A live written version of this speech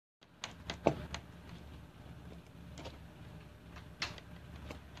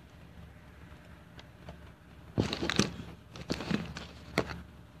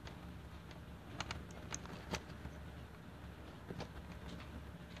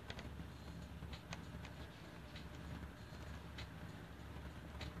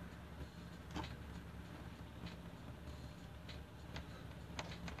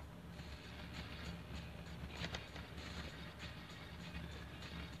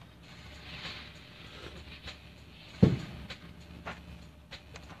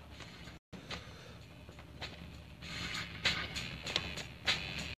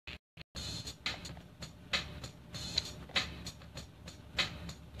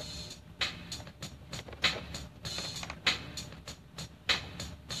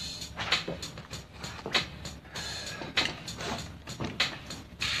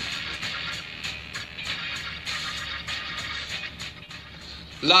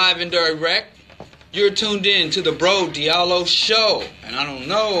live and direct. You're tuned in to the bro Diallo Show. And I don't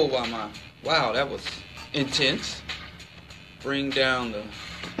know why wow, that was intense. Bring down the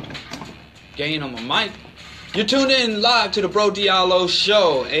gain on my mic. You're tuned in live to the bro Diallo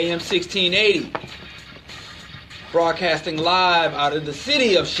Show, AM 1680. Broadcasting live out of the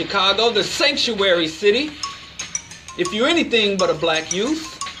city of Chicago, the sanctuary city. If you're anything but a black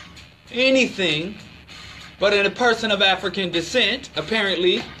youth, anything but a person of African descent,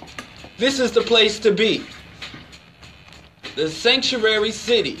 apparently, this is the place to be. The sanctuary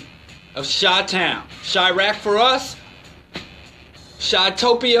city of Chi-Town. Chirac for us,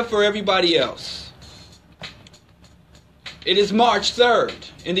 Chitopia for everybody else. It is March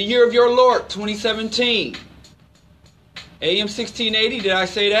 3rd, in the year of your Lord, 2017. AM 1680, did I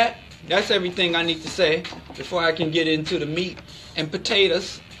say that? That's everything I need to say before I can get into the meat and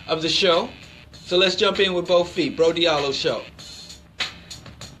potatoes of the show. So let's jump in with both feet. Bro Diallo Show.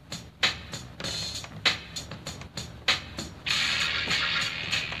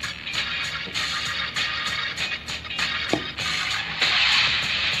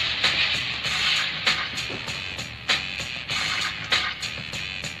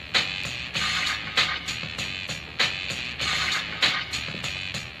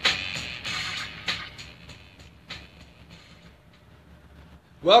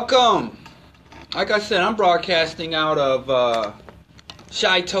 Welcome. Like I said, I'm broadcasting out of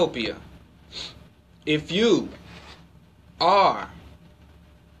Chitopia. If you are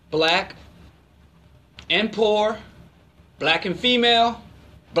black and poor, black and female,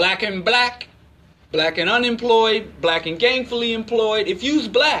 black and black, black and unemployed, black and gainfully employed, if you's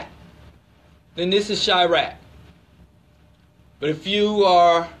black, then this is Chirac. But if you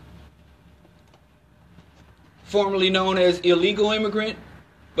are formerly known as illegal immigrant,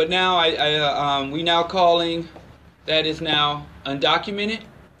 but now we now calling that is now undocumented.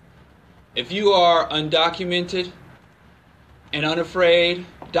 If you are undocumented and unafraid,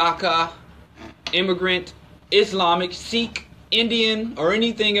 DACA, immigrant, Islamic, Sikh, Indian, or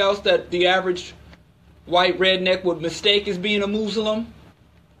anything else that the average white redneck would mistake as being a Muslim,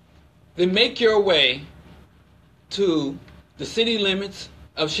 then make your way to the city limits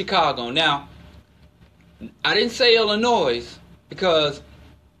of Chicago. Now, I didn't say Illinois because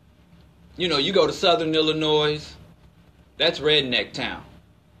you know, you go to southern Illinois, that's redneck town.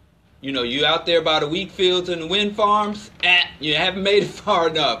 You know, you out there by the wheat fields and the wind farms, you haven't made it far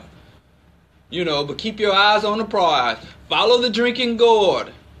enough. You know, but keep your eyes on the prize. Follow the drinking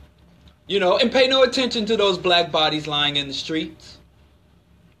gourd. You know, and pay no attention to those black bodies lying in the streets.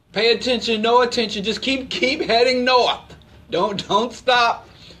 Pay attention, no attention, just keep heading north. Don't stop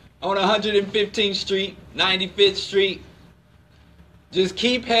on 115th Street, 95th Street. Just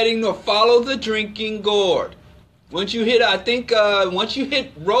keep heading north. Follow the drinking gourd. Once you hit, once you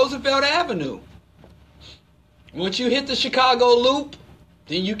hit Roosevelt Avenue, once you hit the Chicago Loop,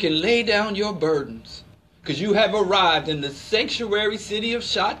 then you can lay down your burdens. Because you have arrived in the sanctuary city of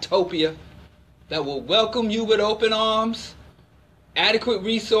Chitopia that will welcome you with open arms, adequate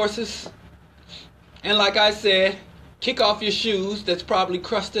resources, and like I said, kick off your shoes that's probably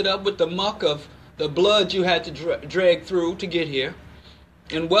crusted up with the muck of the blood you had to drag through to get here.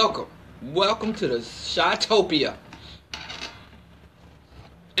 And welcome to the Chitopia.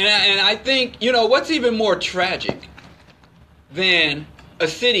 And I think, you know, what's even more tragic than a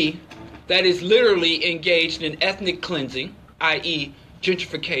city that is literally engaged in ethnic cleansing, i.e.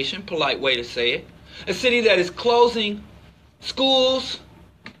 gentrification, polite way to say it. A city that is closing schools,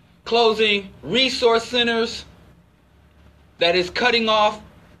 closing resource centers, that is cutting off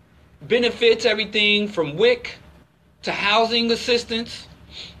benefits, everything from WIC to housing assistance.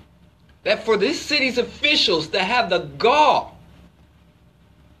 That for this city's officials to have the gall,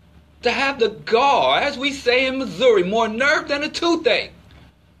 as we say in Missouri, more nerve than a toothache,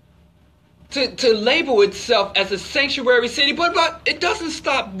 to label itself as a sanctuary city, but it doesn't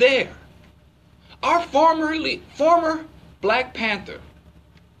stop there. Our former Black Panther,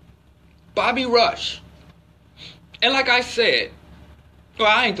 Bobby Rush, and like I said, well,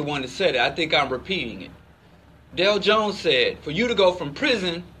 I ain't the one that said it, I think I'm repeating it. Dale Jones said, for you to go from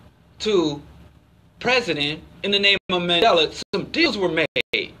prison to president in the name of Mandela, some deals were made.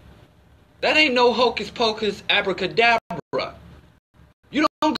 That ain't no hocus pocus abracadabra. You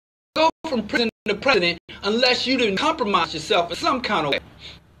don't go from prison to president unless you didn't compromise yourself in some kind of way.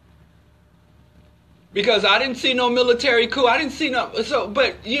 Because I didn't see no military coup. I didn't see no,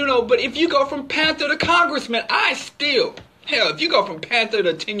 but if you go from Panther to congressman, if you go from Panther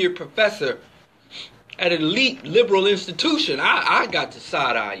to tenured professor at an elite liberal institution, I got to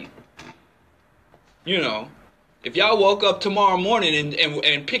side eye you. You know, If y'all woke up tomorrow morning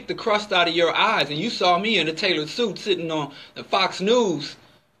and picked the crust out of your eyes and you saw me in a tailored suit sitting on the Fox News,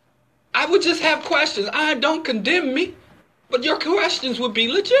 I would just have questions. I don't condemn me, but your questions would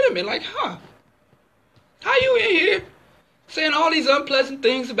be legitimate. Like, how you in here saying all these unpleasant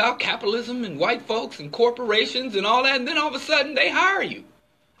things about capitalism and white folks and corporations and all that, and then all of a sudden they hire you?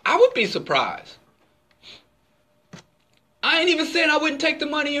 I would be surprised. I ain't even saying I wouldn't take the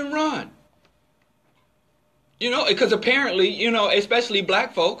money and run. Because apparently, especially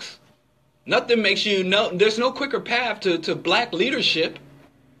black folks, nothing makes there's no quicker path to black leadership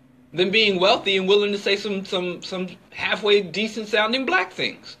than being wealthy and willing to say some halfway decent sounding black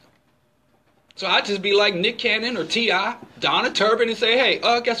things. So I'd just be like Nick Cannon or T.I., Donna Turbin, and say, hey,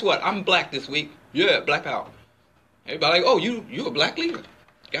 guess what? I'm black this week. Yeah, black power. Everybody like, oh, you a black leader.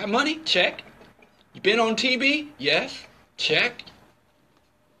 Got money? Check. You been on TV? Yes. Check.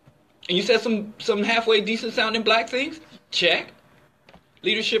 And you said some halfway decent sounding black things? Check.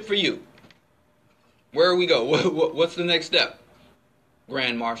 Leadership for you. Where we go? What's the next step?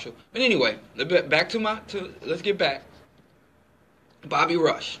 Grand Marshal. But anyway, let's get back. Bobby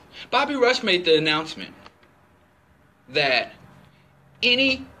Rush. Bobby Rush made the announcement that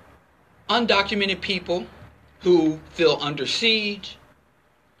any undocumented people who feel under siege,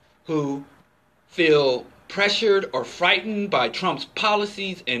 who feel pressured or frightened by Trump's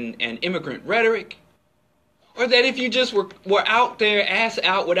policies and immigrant rhetoric, or that if you just were out there, ass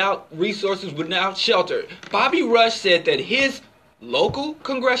out, without resources, without shelter. Bobby Rush said that his local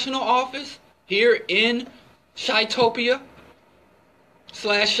congressional office here in Chitopia /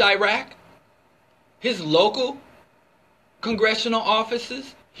 Chirac, his local congressional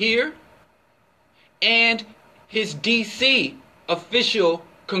offices here, and his D.C. official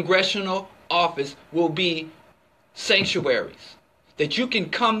congressional office will be sanctuaries. That you can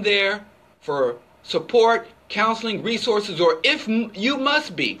come there for support, counseling, resources, or if you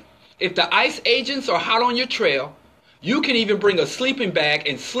must be, if the ICE agents are hot on your trail, you can even bring a sleeping bag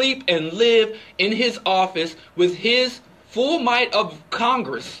and sleep and live in his office with his full might of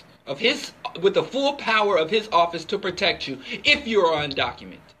Congress, with the full power of his office to protect you if you are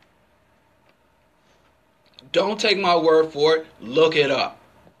undocumented. Don't take my word for it. Look it up.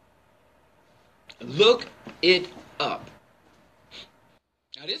 Look it up.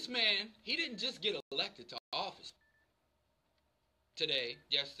 Now this man, he didn't just get elected to office today,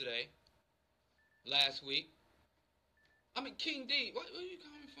 yesterday, last week. I mean, King D, what are you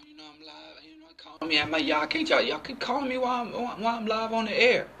calling me for? I'm live. Calling me at my y'all keep calling me while I'm live on the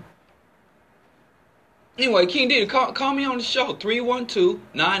air. Anyway, King D, call me on the show,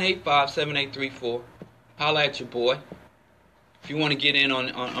 312-985-7834. Holla at your boy if you want to get in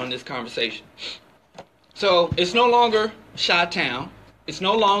on this conversation. So it's no longer Chi-Town. It's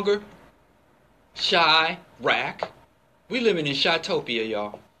no longer Chirac. We living in Chitopia,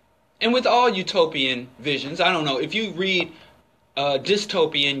 y'all. And with all utopian visions, I don't know, if you read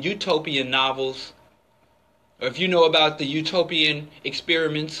dystopian, utopian novels, or if you know about the utopian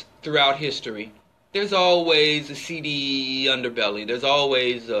experiments throughout history, there's always a seedy underbelly. There's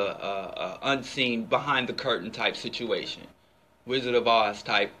always a unseen, behind the curtain type situation. Wizard of Oz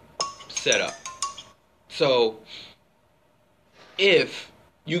type setup. So, if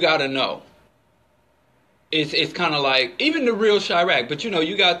you gotta know, it's kind of like, even the real Chirac, but you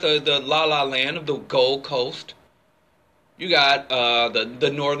got the La La Land of the Gold Coast. You got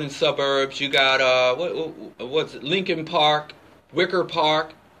the northern suburbs. You got, what's it, Lincoln Park, Wicker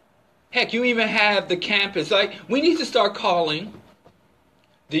Park. Heck, you even have the campus. Like, we need to start calling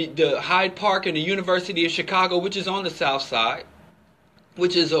the Hyde Park and the University of Chicago, which is on the south side,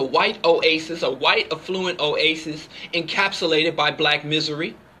 which is a white oasis, a white affluent oasis encapsulated by black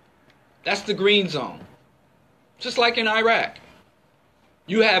misery. That's the green zone. Just like in Iraq.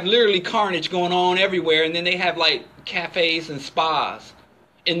 You have literally carnage going on everywhere, and then they have like cafes and spas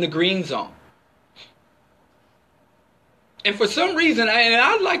in the green zone. And for some reason,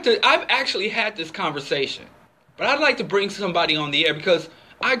 I've actually had this conversation, but I'd like to bring somebody on the air because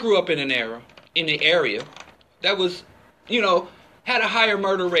I grew up in an area that was, had a higher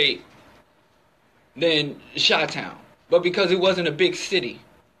murder rate than Chi-Town. But because it wasn't a big city,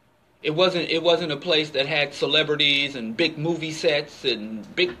 it wasn't a place that had celebrities and big movie sets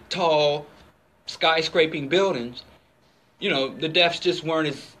and big tall skyscraping buildings. The deaths just weren't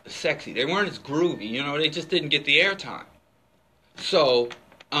as sexy. They weren't as groovy. They just didn't get the airtime. So,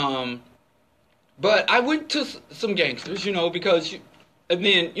 but I went to some gangsters, because, and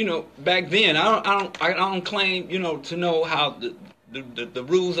then, back then I don't claim, to know how the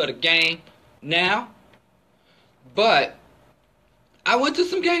rules of the game now, but I went to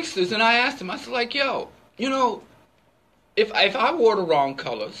some gangsters and I asked them, I said, like, yo, if I wore the wrong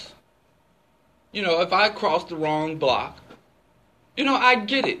colors, you know, if I crossed the wrong block, you know, I'd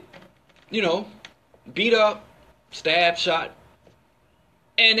get it. You know, beat up, stab, shot.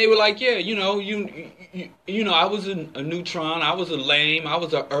 And they were like, yeah, you know, you know, I was a neutron, I was a lame, I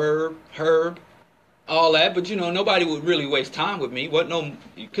was a herb, all that. But you know, nobody would really waste time with me.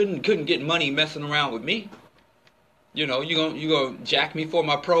 You couldn't get money messing around with me. You know, you gonna jack me for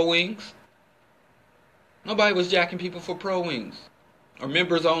my pro wings? Nobody was jacking people for pro wings or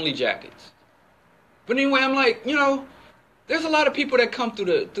members only jackets. But anyway, I'm like, you know, there's a lot of people that come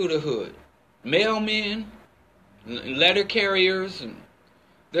through the hood, mailmen, letter carriers, and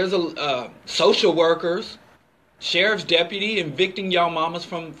there's social workers, sheriff's deputy evicting y'all mamas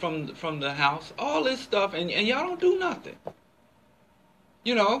from the house, all this stuff, and y'all don't do nothing.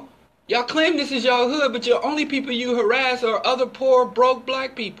 You know, y'all claim this is y'all hood, but your only people you harass are other poor, broke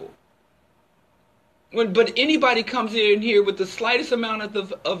black people. But anybody comes in here with the slightest amount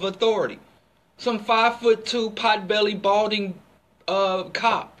of authority, some 5'2" pot-belly balding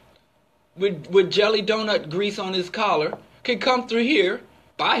cop with jelly donut grease on his collar can come through here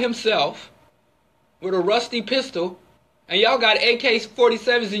by himself with a rusty pistol, and y'all got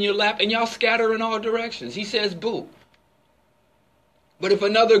AK-47s in your lap, and y'all scatter in all directions. He says boo. But if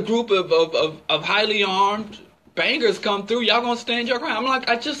another group of highly armed bangers come through, y'all gonna stand your ground. I'm like,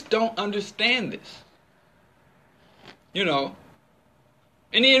 I just don't understand this. You know.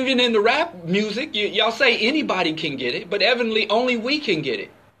 And even in the rap music, y'all say anybody can get it, but evidently only we can get it.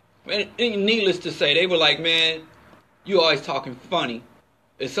 And needless to say, they were like, man, you always talking funny.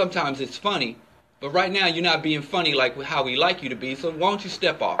 And sometimes it's funny, but right now you're not being funny like how we like you to be, so why don't you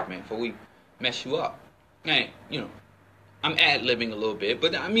step off, man, before we mess you up. Man, you know, I'm ad-libbing a little bit,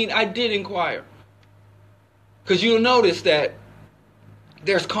 but I mean, I did inquire. Because you'll notice that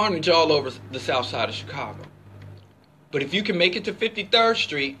there's carnage all over the south side of Chicago. But if you can make it to 53rd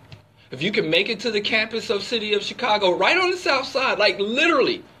Street, if you can make it to the campus of City of Chicago, right on the south side, like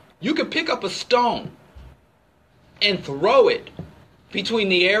literally, you could pick up a stone and throw it between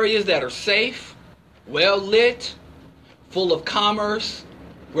the areas that are safe, well lit, full of commerce,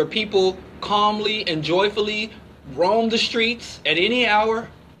 where people calmly and joyfully roam the streets at any hour,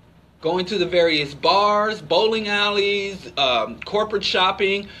 going to the various bars, bowling alleys, corporate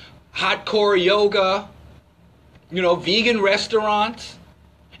shopping, hot core yoga, you know, vegan restaurants.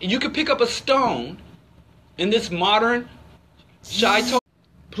 And you could pick up a stone in this modern Chitopia.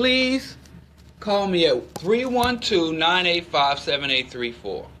 Please call me at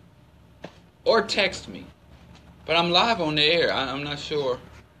 312-985-7834 or text me. But I'm live on the air. I'm not sure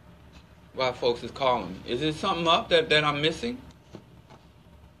why folks is calling me. Is there something up that I'm missing?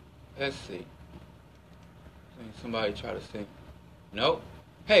 Let's see. Somebody try to sing. Nope.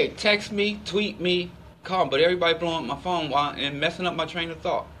 Hey, text me, tweet me, call me. But everybody blowing up my phone and messing up my train of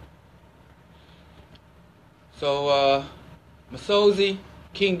thought. So, Masozi,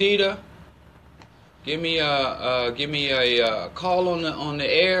 King Dita, give me a call on the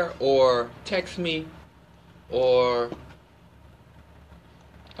air, or text me, or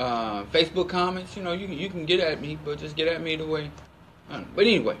Facebook comments. You know, you can get at me, but just get at me the way. But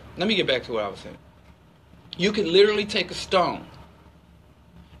anyway, let me get back to what I was saying. You can literally take a stone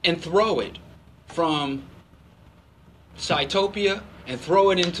and throw it from Chitopia and throw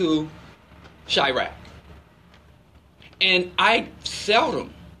it into Chirac. And I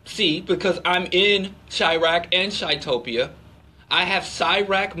seldom see, because I'm in Chirac and Chitopia, I have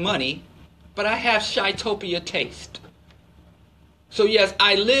Chirac money, but I have Chitopia taste. So yes,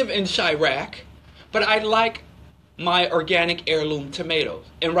 I live in Chirac, but I like my organic heirloom tomatoes.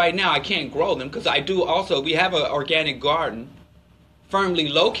 And right now I can't grow them because we have an organic garden firmly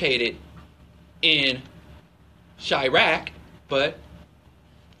located in Chirac, but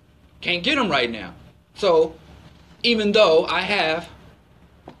can't get them right now. So even though I have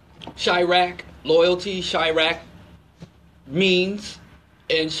Chirac loyalty, Chirac means,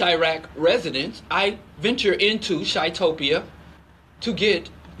 and Chirac residence, I venture into Chitopia to get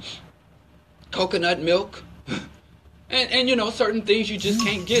coconut milk and you know, certain things you just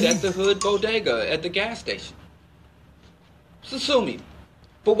can't get at the hood bodega at the gas station. So sue me.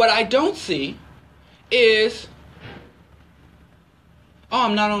 But what I don't see is, oh,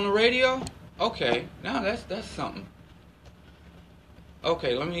 I'm not on the radio? Okay, now that's something.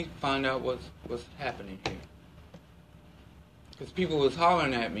 Okay, let me find out what's happening here. Because people was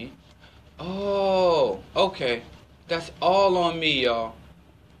hollering at me. Oh, okay. That's all on me, y'all.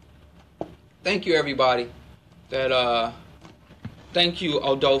 Thank you, everybody. Thank you,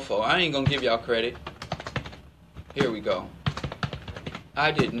 Odolfo. I ain't gonna give y'all credit. Here we go.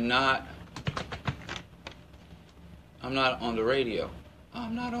 I did not I'm not on the radio.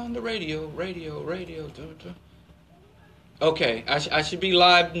 I'm not on the radio. Radio. Okay, I should be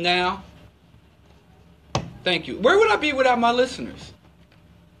live now. Thank you. Where would I be without my listeners?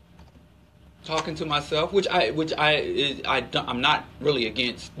 Talking to myself, I'm not really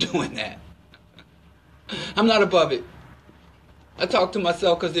against doing that. I'm not above it. I talk to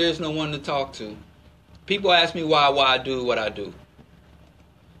myself because there is no one to talk to. People ask me why I do what I do.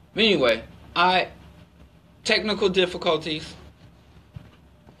 But anyway, technical difficulties.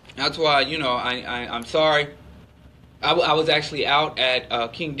 That's why, I'm sorry. I was actually out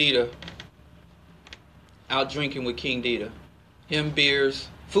at King Dita, out drinking with King Dita. Him beers,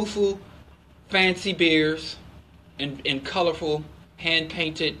 fufu, fancy beers, and colorful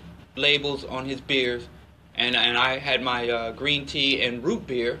hand-painted labels on his beers. And I had my green tea and root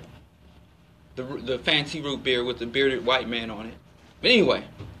beer, the fancy root beer with the bearded white man on it. But anyway,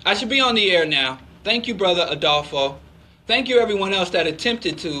 I should be on the air now. Thank you, Brother Adolfo. Thank you, everyone else that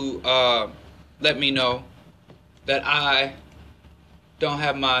attempted to let me know that I don't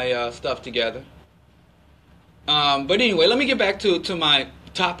have my stuff together. But anyway, let me get back to my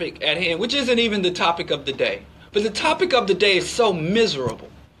topic at hand, which isn't even the topic of the day. But the topic of the day is so miserable.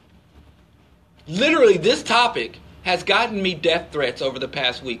 Literally, this topic has gotten me death threats over the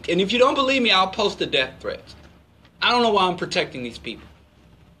past week. And if you don't believe me, I'll post the death threats. I don't know why I'm protecting these people.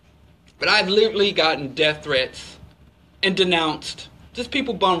 But I've literally gotten death threats and denounced. Just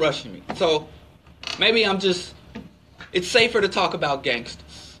people bum rushing me. So maybe it's safer to talk about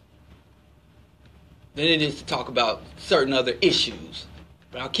gangsters than it is to talk about certain other issues.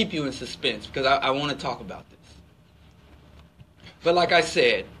 But I'll keep you in suspense because I want to talk about this. But like I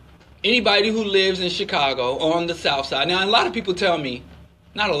said, anybody who lives in Chicago on the South Side. Now, a lot of people tell me,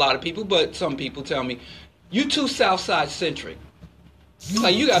 not a lot of people, but some people tell me, you too South Side centric.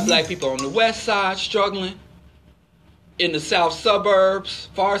 Like, you got black people on the West Side struggling, in the South suburbs,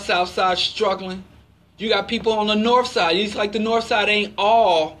 far South Side struggling. You got people on the North Side. It's like the North Side ain't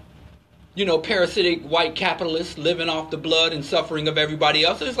all, parasitic white capitalists living off the blood and suffering of everybody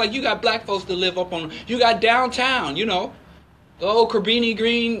else. It's like you got black folks that live up on, you got downtown, the old Corbini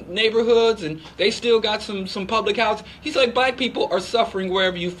Green neighborhoods, and they still got some public housing. He's like, black people are suffering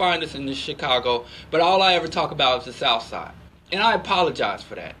wherever you find us in this Chicago, but all I ever talk about is the South Side. And I apologize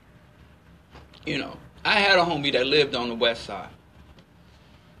for that. I had a homie that lived on the West Side.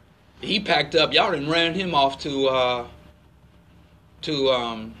 He packed up. Y'all done ran him off to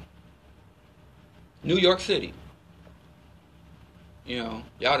New York City. Y'all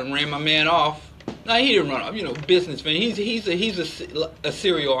done ran my man off. No, he didn't run off. Businessman. He's a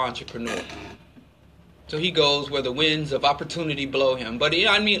serial entrepreneur. So he goes where the winds of opportunity blow him. But he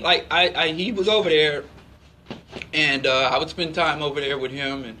was over there, and I would spend time over there with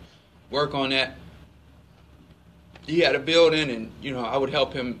him and work on that. He had a building, and I would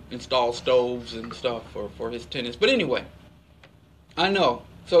help him install stoves and stuff for his tenants. But anyway, I know.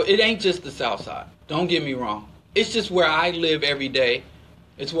 So it ain't just the South Side. Don't get me wrong. It's just where I live every day.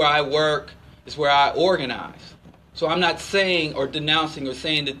 It's where I work. It's where I organize. So I'm not saying or denouncing or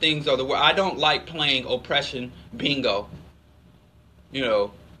saying that things are the way. I don't like playing oppression bingo,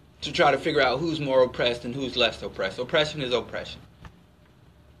 to try to figure out who's more oppressed and who's less oppressed. Oppression is oppression.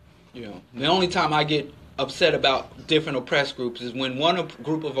 The only time I get upset about different oppressed groups is when one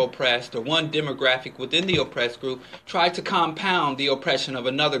group of oppressed or one demographic within the oppressed group tries to compound the oppression of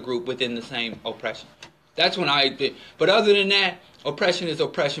another group within the same oppression. That's when but other than that, oppression is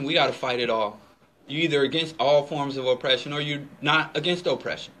oppression. We got to fight it all. You're either against all forms of oppression or you're not against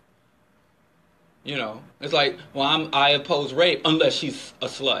oppression. It's like, well, I oppose rape unless she's a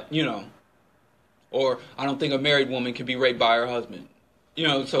slut, or I don't think a married woman can be raped by her husband.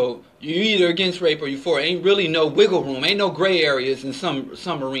 So you're either against rape or you're for it. Ain't really no wiggle room. Ain't no gray areas in some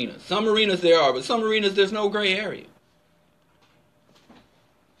arenas. Some arenas there are, but some arenas there's no gray area.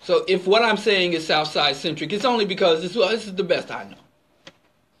 So if what I'm saying is Southside centric, it's only because this is the best I know.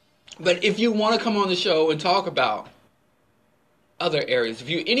 But if you want to come on the show and talk about other areas, if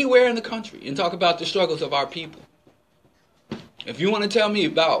you're anywhere in the country and talk about the struggles of our people, if you want to tell me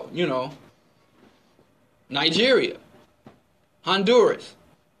about, Nigeria, Honduras,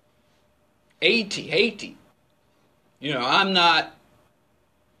 Haiti, I'm not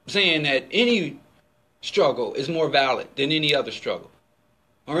saying that any struggle is more valid than any other struggle.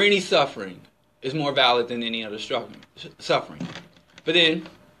 Or any suffering is more valid than any other suffering. But then,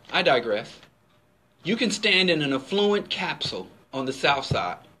 I digress. You can stand in an affluent capsule on the South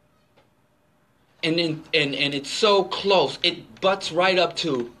Side, and it's so close, it butts right up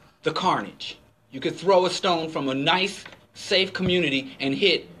to the carnage. You could throw a stone from a nice, safe community and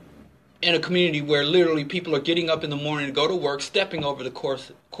hit in a community where literally people are getting up in the morning to go to work, stepping over the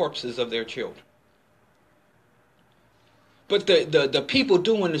corpses of their children. But the people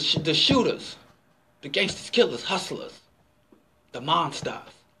doing the shooters, the gangsters, killers, hustlers, the monsters,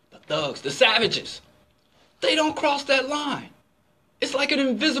 the thugs, the savages, they don't cross that line. It's like an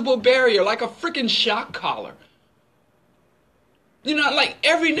invisible barrier, like a freaking shock collar. You know, like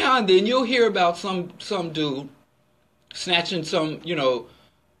every now and then you'll hear about some dude snatching some,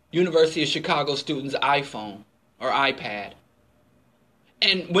 University of Chicago student's iPhone or iPad.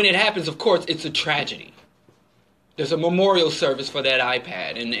 And when it happens, of course, it's a tragedy. There's a memorial service for that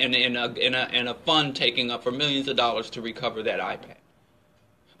iPad and a fund taking up for millions of dollars to recover that iPad.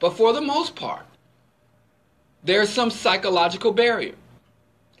 But for the most part, there's some psychological barrier.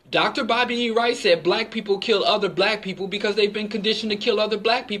 Dr. Bobby E. Wright said black people kill other black people because they've been conditioned to kill other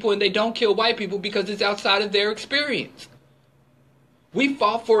black people, and they don't kill white people because it's outside of their experience. We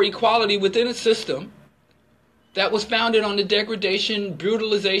fought for equality within a system that was founded on the degradation,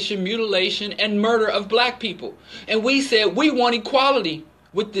 brutalization, mutilation, and murder of black people. And we said we want equality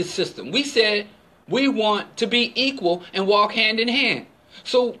with this system. We said we want to be equal and walk hand in hand.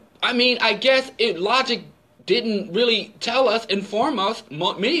 So, I guess logic didn't really tell us, inform us,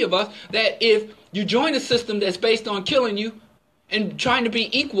 many of us, that if you join a system that's based on killing you and trying to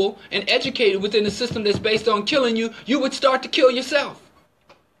be equal and educated within a system that's based on killing you, you would start to kill yourself.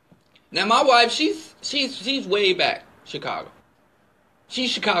 Now, my wife, she's way back Chicago. She's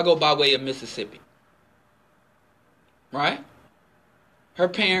Chicago by way of Mississippi. Right? Her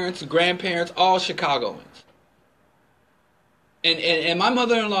parents, grandparents, all Chicagoans. And my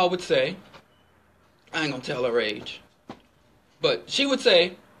mother-in-law would say, I ain't gonna tell her age, but she would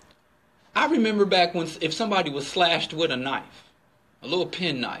say, I remember back when if somebody was slashed with a knife, a little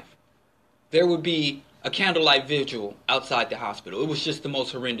penknife, there would be a candlelight vigil outside the hospital. It was just the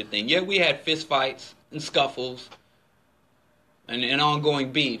most horrendous thing. Yeah, we had fist fights and scuffles and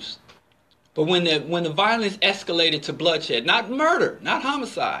ongoing beefs. But when the violence escalated to bloodshed, not murder, not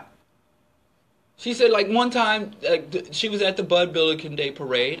homicide. She said, like, one time, she was at the Bud Billiken Day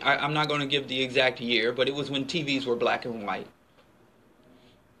Parade. I'm not going to give the exact year, but it was when TVs were black and white.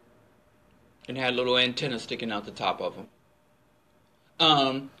 And had little antennas sticking out the top of them.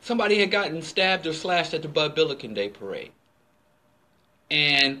 Somebody had gotten stabbed or slashed at the Bud Billiken Day Parade.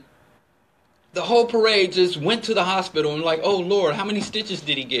 And the whole parade just went to the hospital and like, oh, Lord, how many stitches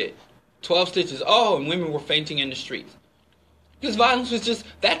did he get? 12 stitches. Oh, and women were fainting in the streets. Because violence was just,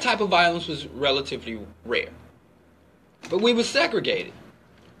 that type of violence was relatively rare. But we were segregated.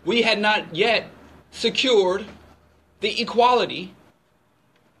 We had not yet secured the equality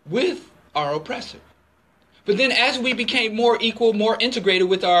with our oppressor. But then as we became more equal, more integrated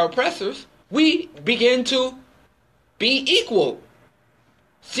with our oppressors, we began to be equal.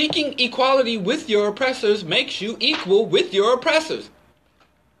 Seeking equality with your oppressors makes you equal with your oppressors.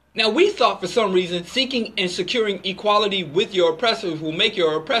 Now, we thought for some reason seeking and securing equality with your oppressors will make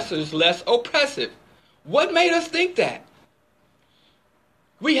your oppressors less oppressive. What made us think that?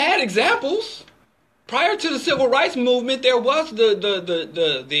 We had examples. Prior to the Civil Rights Movement, there was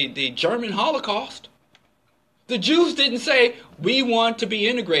the German Holocaust. The Jews didn't say, we want to be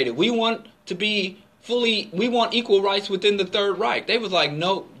integrated. We want to be we want equal rights within the Third Reich. They was like,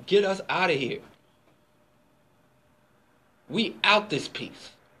 no, get us out of here. We out this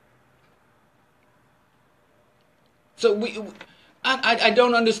piece. So I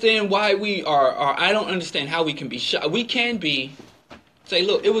don't understand why we are, I don't understand how we can be shocked. We can be, say,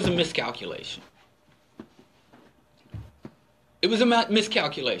 look, it was a miscalculation. It was a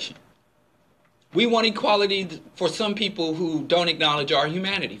miscalculation. We want equality for some people who don't acknowledge our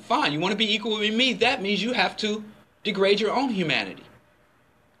humanity. Fine, you want to be equal with me, that means you have to degrade your own humanity.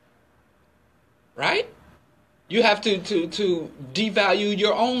 Right? You have to devalue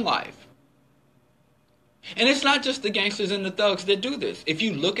your own life. And it's not just the gangsters and the thugs that do this. If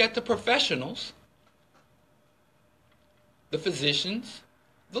you look at the professionals, the physicians,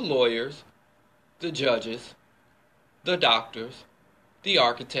 the lawyers, the judges, the doctors, the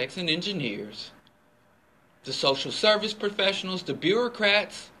architects and engineers, the social service professionals, the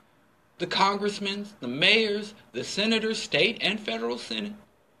bureaucrats, the congressmen, the mayors, the senators, state and federal Senate,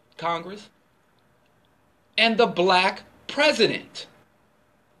 Congress, and the black president.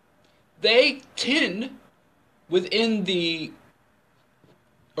 They tend, within the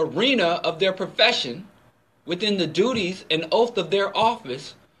arena of their profession, within the duties and oath of their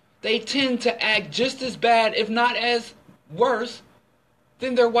office, they tend to act just as bad, if not as worse,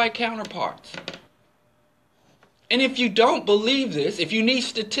 than their white counterparts. And if you don't believe this, if you need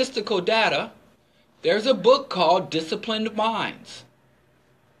statistical data, there's a book called Disciplined Minds.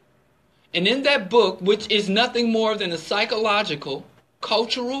 And in that book, which is nothing more than a psychological,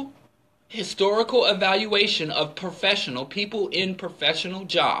 cultural, historical evaluation of professional people in professional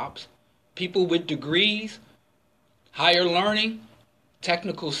jobs, people with degrees, higher learning,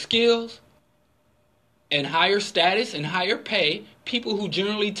 technical skills, and higher status and higher pay, people who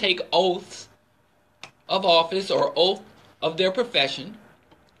generally take oaths of office or oath of their profession,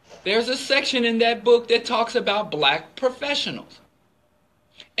 there's a section in that book that talks about black professionals.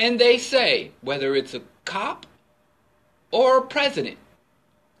 And they say, whether it's a cop or a president,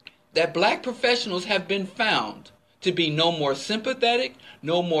 that black professionals have been found to be no more sympathetic,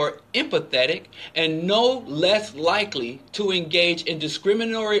 no more empathetic, and no less likely to engage in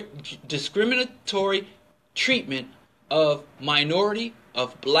discriminatory treatment of minority,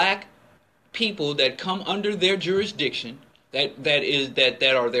 of black people that come under their jurisdiction,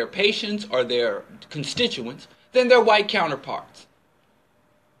 that are their patients or their constituents, than their white counterparts.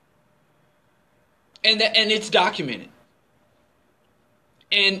 And it's documented.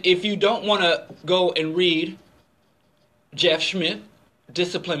 And if you don't want to go and read Jeff Schmidt,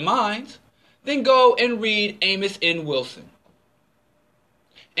 Disciplined Minds, then go and read Amos N. Wilson.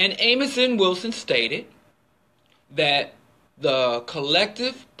 And Amos N. Wilson stated that the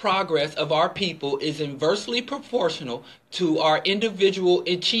collective progress of our people is inversely proportional to our individual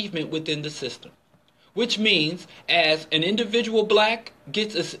achievement within the system. Which means, as an individual black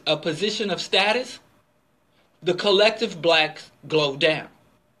gets a position of status, the collective blacks go down.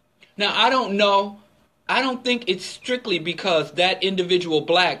 Now, I don't think it's strictly because that individual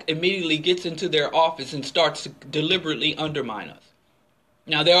black immediately gets into their office and starts to deliberately undermine us.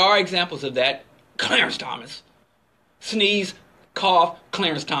 Now, there are examples of that. Clarence Thomas. Sneeze, cough,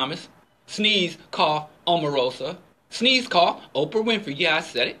 Clarence Thomas. Sneeze, cough, Omarosa. Sneeze, cough, Oprah Winfrey. Yeah, I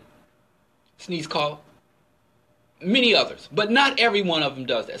said it. Sneeze, cough. Many others. But not every one of them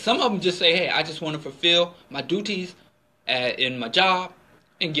does that. Some of them just say, hey, I just want to fulfill my duties in my job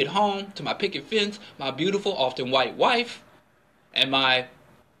and get home to my picket fence, my beautiful, often white wife, and my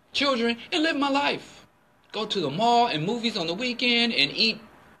children, and live my life. Go to the mall and movies on the weekend and eat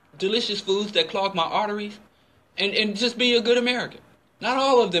delicious foods that clog my arteries and just be a good American. Not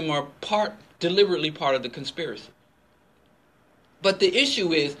all of them are deliberately part of the conspiracy. But the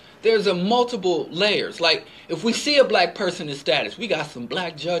issue is there's a multiple layers. Like, if we see a black person in status, we got some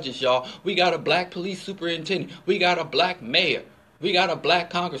black judges, y'all. We got a black police superintendent. We got a black mayor. We got a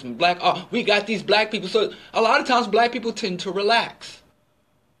black congressman. We got these black people. So a lot of times black people tend to relax.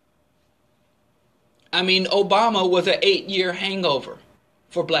 I mean, Obama was an 8-year hangover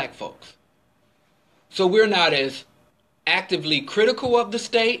for black folks. So we're not as actively critical of the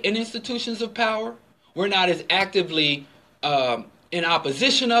state and institutions of power. We're not as actively in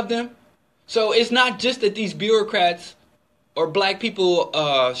opposition of them. So it's not just that these bureaucrats or black people,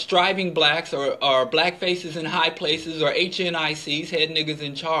 striving blacks, or black faces in high places, or HNICs, head niggas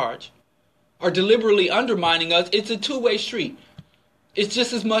in charge, are deliberately undermining us. It's a two-way street. It's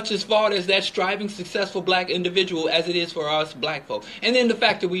just as much as fault as that striving, successful black individual as it is for us black folks. And then the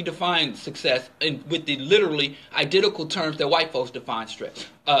fact that we define success with the literally identical terms that white folks define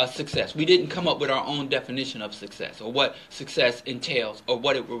success. We didn't come up with our own definition of success, or what success entails, or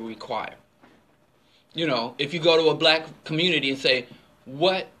what it will require. You know, if you go to a black community and say,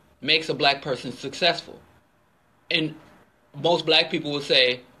 what makes a black person successful? And most black people will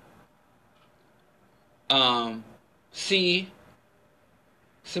say, C,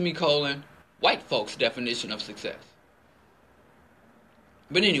 semicolon, white folks' definition of success.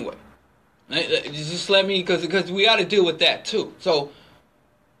 But anyway, just let me, because we got to deal with that too. So,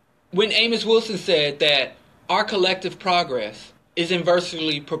 when Amos Wilson said that our collective progress is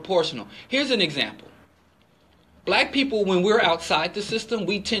inversely proportional, here's an example. Black people, when we're outside the system,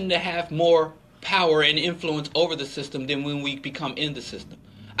 we tend to have more power and influence over the system than when we become in the system.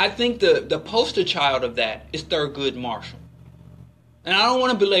 I think the poster child of that is Thurgood Marshall. And I don't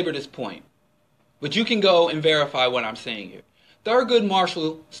want to belabor this point, but you can go and verify what I'm saying here. Thurgood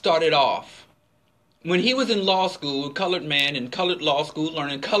Marshall started off, when he was in law school, a colored man in colored law school,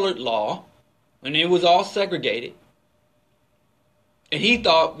 learning colored law, when it was all segregated. And he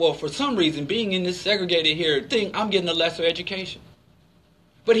thought, well, for some reason, being in this segregated here thing, I'm getting a lesser education.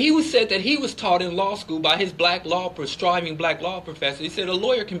 But he said that he was taught in law school by his striving black law professor. He said a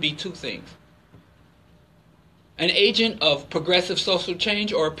lawyer can be two things: an agent of progressive social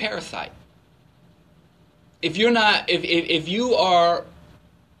change or a parasite. If you are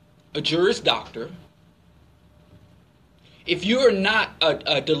a Juris Doctor, if you are not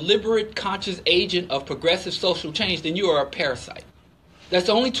a deliberate, conscious agent of progressive social change, then you are a parasite. That's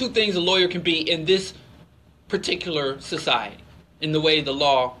the only two things a lawyer can be in this particular society, in the way the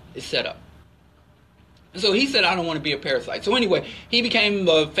law is set up. So he said, I don't want to be a parasite. So anyway, he became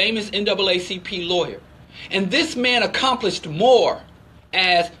a famous NAACP lawyer. And this man accomplished more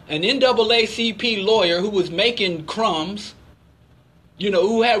as an NAACP lawyer who was making crumbs,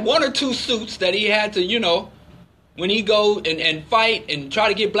 who had one or two suits that he had to, when he go and fight and try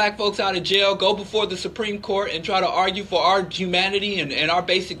to get black folks out of jail, go before the Supreme Court and try to argue for our humanity and our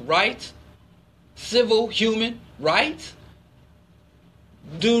basic rights, civil human rights.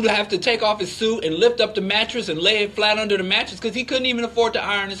 Dude have to take off his suit and lift up the mattress and lay it flat under the mattress because he couldn't even afford to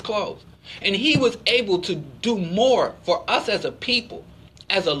iron his clothes. And he was able to do more for us as a people,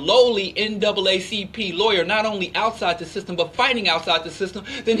 as a lowly NAACP lawyer, not only outside the system, but fighting outside the system,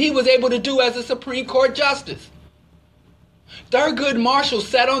 than he was able to do as a Supreme Court justice. Thurgood Marshall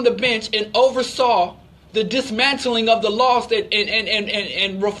sat on the bench and oversaw the dismantling of the laws that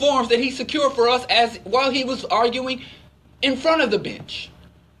and reforms that he secured for us while he was arguing in front of the bench.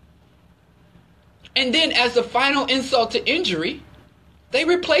 And then as the final insult to injury, they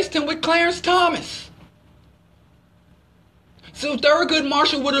replaced him with Clarence Thomas. So Thurgood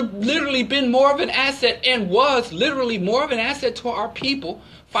Marshall would have literally been more of an asset and was literally more of an asset to our people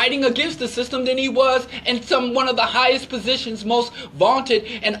fighting against the system than he was in one of the highest positions, most vaunted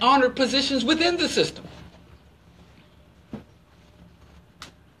and honored positions within the system.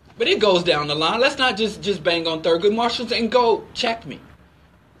 But it goes down the line. Let's not just bang on Thurgood Marshall and go check me.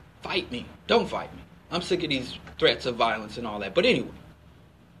 Fight me. Don't fight me. I'm sick of these threats of violence and all that. But anyway.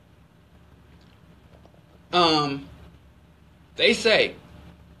 They say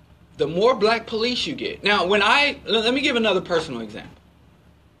the more black police you get. Now, let me give another personal example.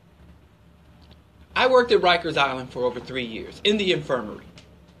 I worked at Rikers Island for over 3 years in the infirmary.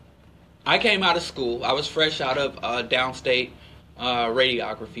 I came out of school. I was fresh out of downstate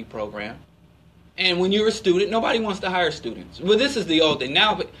radiography program. And when you're a student, nobody wants to hire students. Well, this is the old thing.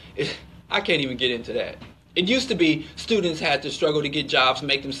 Now, I can't even get into that. It used to be students had to struggle to get jobs,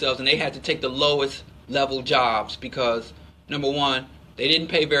 make themselves, and they had to take the lowest level jobs because, number one, they didn't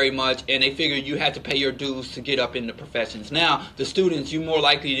pay very much, and they figured you had to pay your dues to get up in the professions. Now, the students, you're more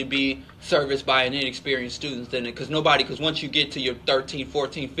likely to be serviced by an inexperienced student than it, because once you get to your 13,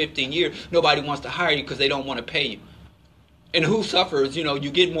 14, 15 years, nobody wants to hire you because they don't want to pay you. And who suffers?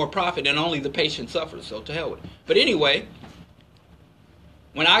 You get more profit, and only the patient suffers, so to hell with it. But anyway,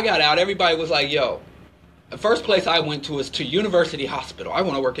 when I got out, everybody was like, yo, the first place I went to is to University Hospital. I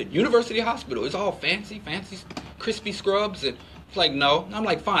want to work at University Hospital. It's all fancy, crispy scrubs. And it's like, no. I'm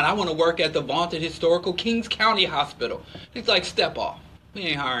like, fine, I want to work at the vaunted historical Kings County Hospital. It's like, step off. We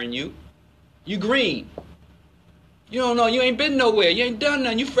ain't hiring you. You green. You don't know. You ain't been nowhere. You ain't done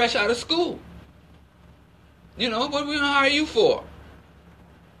nothing. You fresh out of school. What are we going to hire you for?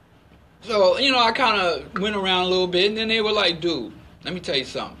 So, I kind of went around a little bit, and then they were like, dude, let me tell you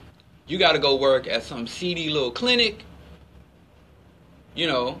something. You got to go work at some seedy little clinic. You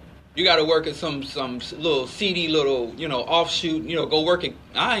got to work at some little seedy little, offshoot. Go work at.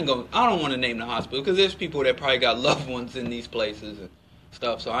 I don't want to name the hospital because there's people that probably got loved ones in these places and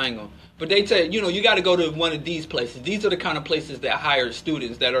stuff. So I ain't gonna. But they say, you got to go to one of these places. These are the kind of places that hire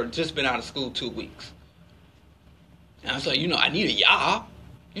students that are just been out of school 2 weeks. And I was like, I need a job.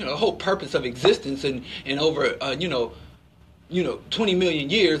 The whole purpose of existence and over, 20 million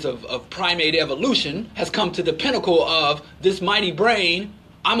years of primate evolution has come to the pinnacle of this mighty brain.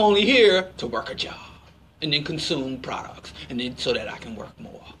 I'm only here to work a job and then consume products and then so that I can work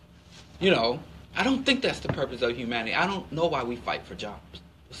more. I don't think that's the purpose of humanity. I don't know why we fight for jobs.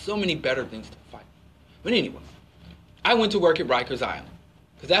 There's so many better things to fight. But anyway, I went to work at Rikers Island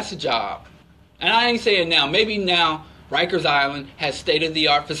because that's a job. And I ain't saying now, maybe now Rikers Island has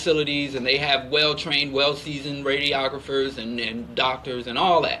state-of-the-art facilities and they have well-trained, well-seasoned radiographers and doctors and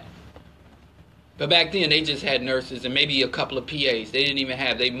all that. But back then, they just had nurses and maybe a couple of PAs. They didn't even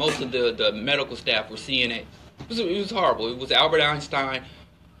have, most of the medical staff were CNAs. It was horrible. It was Albert Einstein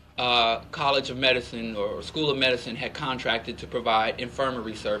College of Medicine or School of Medicine had contracted to provide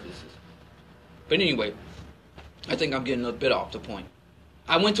infirmary services. But anyway, I think I'm getting a bit off the point.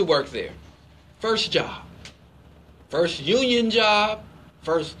 I went to work there. First job. First union job.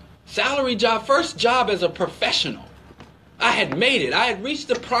 First salary job. First job as a professional. I had made it. I had reached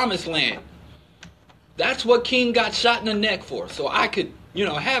the promised land. That's what King got shot in the neck for. So I could,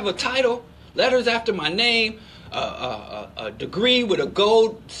 have a title, letters after my name, a degree with a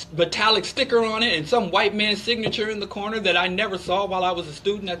gold metallic sticker on it, and some white man's signature in the corner that I never saw while I was a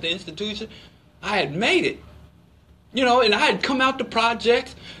student at the institution. I had made it. And I had come out to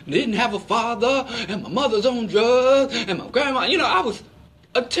projects, didn't have a father, and my mother's on drugs, and my grandma, I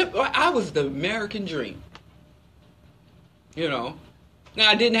was the American dream. Now,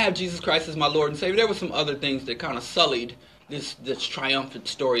 I didn't have Jesus Christ as my Lord and Savior. There were some other things that kind of sullied this triumphant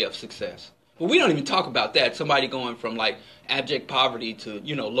story of success. But we don't even talk about that. Somebody going from like abject poverty to,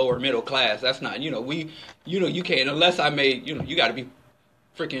 lower middle class. That's not, you can't, unless I made, you got to be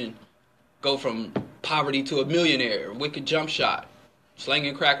freaking go from poverty to a millionaire, wicked jump shot,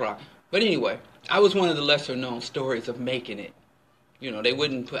 slinging crack rock. But anyway, I was one of the lesser known stories of making it. They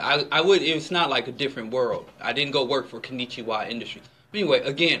wouldn't put, it's not like a different world. I didn't go work for Konnichiwa Industries. But anyway,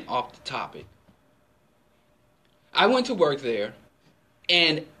 again, off the topic. I went to work there,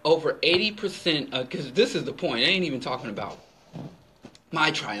 and over 80%, because this is the point, I ain't even talking about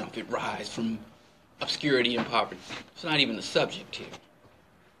my triumphant rise from obscurity and poverty. It's not even the subject here.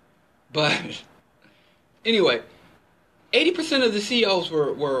 But anyway, 80% of the CEOs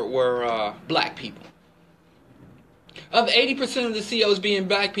were black people. Of the 80% of the CEOs being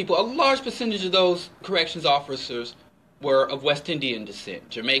black people, a large percentage of those corrections officers were of West Indian descent.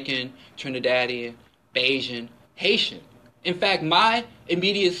 Jamaican, Trinidadian, Bayesian, Haitian. In fact, my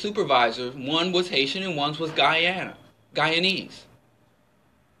immediate supervisor, one was Haitian and one was Guyanese.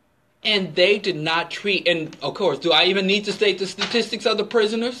 And they did not treat, and of course, do I even need to state the statistics of the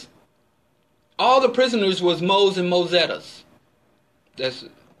prisoners? All the prisoners was Moes and Mosettas. That's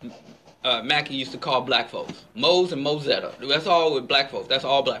Mackey used to call black folks. Moes and Mosetta. That's all with black folks. That's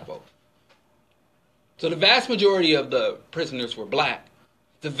all black folks. So the vast majority of the prisoners were black.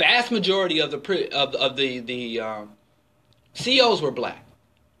 The vast majority of the CEOs were black.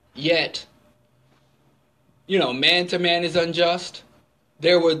 Yet, man to man is unjust.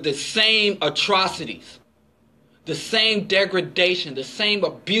 There were the same atrocities, the same degradation, the same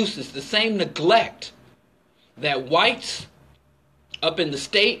abuses, the same neglect that whites up in the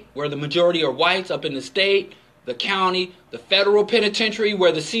state, where the majority are whites, up in the state, the county, the federal penitentiary,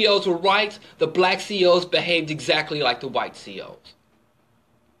 where the CEOs were whites, the black CEOs behaved exactly like the white CEOs.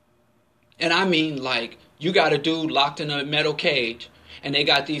 And I mean, like, you got a dude locked in a metal cage, and they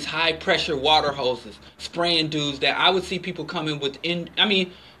got these high-pressure water hoses spraying dudes that I would see people coming with.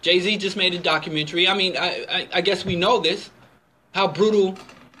 Jay-Z just made a documentary. I guess we know this, how brutal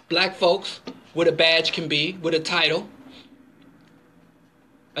black folks with a badge can be, with a title.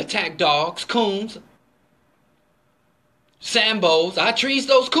 Attack dogs, coons, Sambos. I trees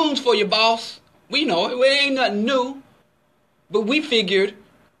those coons for you, boss. We know it. It ain't nothing new. But we figured,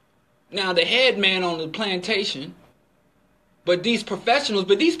 now the head man on the plantation, but these professionals,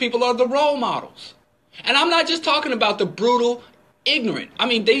 but these people are the role models. And I'm not just talking about the brutal, ignorant.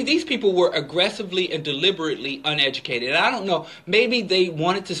 These people were aggressively and deliberately uneducated. And I don't know, maybe they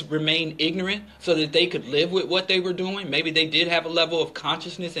wanted to remain ignorant so that they could live with what they were doing. Maybe they did have a level of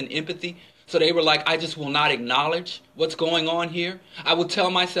consciousness and empathy. So they were like, I just will not acknowledge what's going on here. I will tell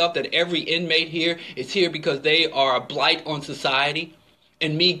myself that every inmate here is here because they are a blight on society.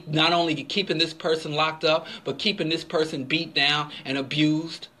 And me not only keeping this person locked up, but keeping this person beat down and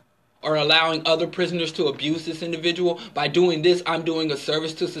abused, or allowing other prisoners to abuse this individual. By doing this, I'm doing a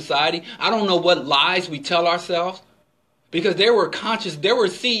service to society. I don't know what lies we tell ourselves, because there were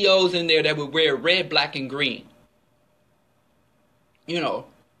CEOs in there that would wear red, black, and green.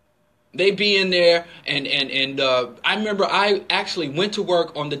 They'd be in there, and I remember I actually went to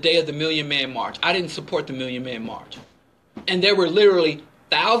work on the day of the Million Man March. I didn't support the Million Man March. And there were literally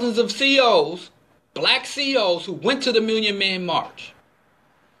thousands of CEOs, black CEOs, who went to the Million Man March.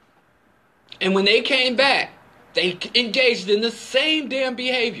 And when they came back, they engaged in the same damn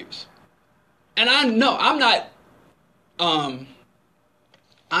behaviors. And I know I'm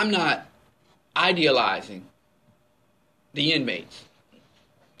not idealizing the inmates.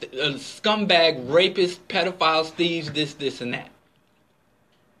 Scumbag, rapists, pedophiles, thieves, this, and that.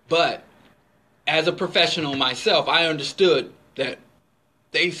 But as a professional myself, I understood that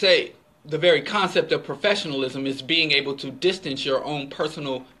they say the very concept of professionalism is being able to distance your own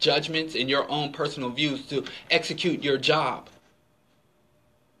personal judgments and your own personal views to execute your job.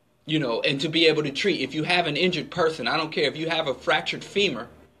 And to be able to treat, if you have an injured person, I don't care if you have a fractured femur,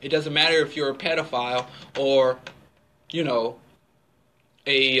 it doesn't matter if you're a pedophile or,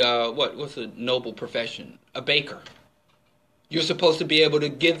 what's a noble profession? A baker. You're supposed to be able to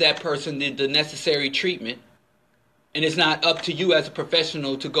give that person the necessary treatment. And it's not up to you as a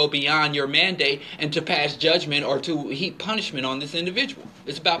professional to go beyond your mandate and to pass judgment or to heap punishment on this individual.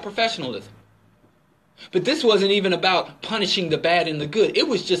 It's about professionalism. But this wasn't even about punishing the bad and the good. It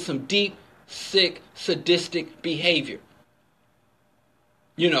was just some deep, sick, sadistic behavior.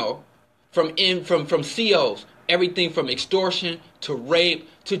 From CEOs, everything from extortion to rape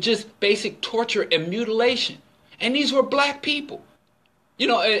to just basic torture and mutilation. And these were black people.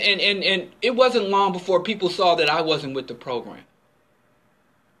 And it wasn't long before people saw that I wasn't with the program.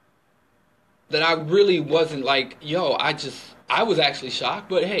 that I really wasn't like, yo, I was actually shocked.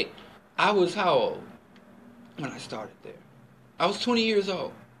 But hey, I was how old when I started there? I was 20 years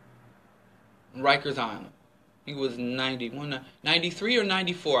old. Rikers Island. I think it was 93 or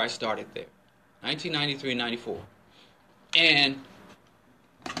 94 I started there. 1993, 94. And,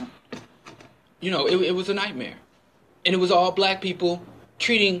 you know, it was a nightmare. And it was all black people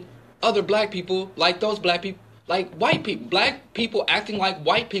treating other black people like those black people, like white people. Black people acting like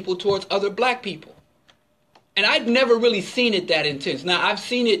white people towards other black people. And I'd never really seen it that intense. Now, I've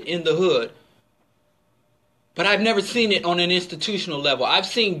seen it in the hood, but I've never seen it on an institutional level. I've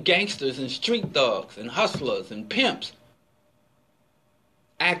seen gangsters and street thugs and hustlers and pimps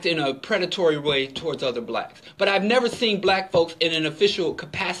act in a predatory way towards other blacks. But I've never seen black folks in an official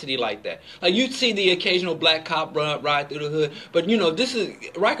capacity like that. Like, you'd see the occasional black cop ride through the hood, but you know,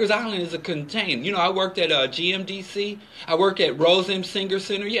 Rikers Island is a contained. You know, I worked at GMDC. I work at Rose M. Singer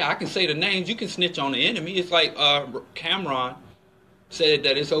Center. Yeah, I can say the names. You can snitch on the enemy. It's like Cameron said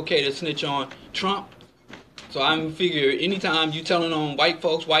that it's okay to snitch on Trump. So I'm figure anytime you telling on white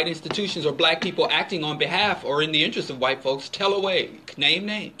folks, white institutions, or black people acting on behalf or in the interest of white folks, tell away. Name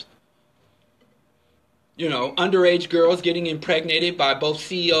names. You know, underage girls getting impregnated by both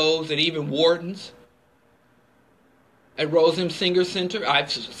CEOs and even wardens. At Rose M. Singer Center, I've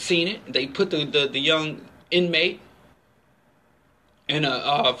seen it. They put the young inmate and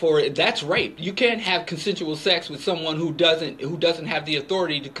that's rape. You can't have consensual sex with someone who doesn't have the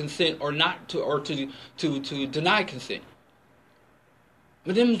authority to consent or not to, or to deny consent.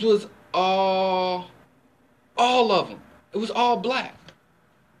 But them was all of them. It was all black.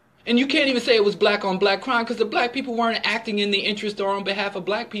 And you can't even say it was black on black crime, because the black people weren't acting in the interest or on behalf of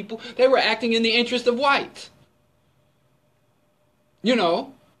black people. They were acting in the interest of whites. You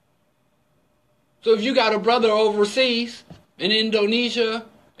know. So if you got a brother overseas, in Indonesia,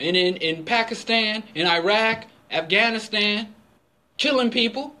 and in Pakistan, in Iraq, Afghanistan, killing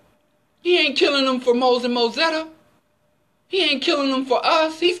people, he ain't killing them for Mos and Mosetta. He ain't killing them for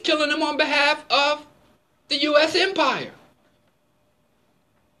us. He's killing them on behalf of the U.S. empire.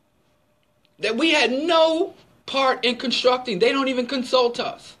 That we had no part in constructing. They don't even consult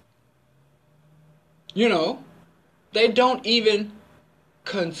us. You know, they don't even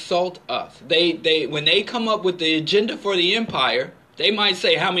consult us. They when they come up with the agenda for the empire, they might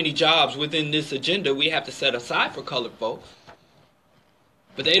say how many jobs within this agenda we have to set aside for colored folks.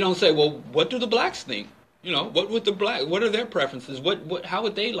 But they don't say, well, what do the blacks think? You know, what are their preferences? How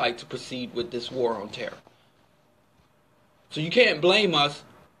would they like to proceed with this war on terror? So you can't blame us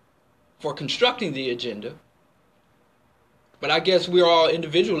for constructing the agenda. But I guess we're all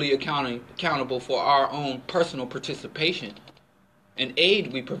individually accountable for our own personal participation and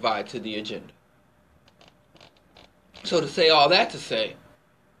aid we provide to the agenda. So to say all that to say,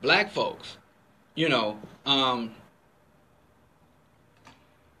 black folks, you know, and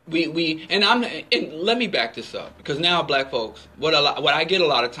let me back this up, because now black folks, what I get a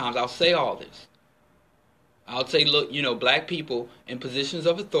lot of times, I'll say all this. I'll say, look, you know, black people in positions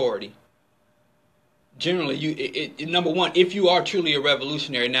of authority, generally, number one, if you are truly a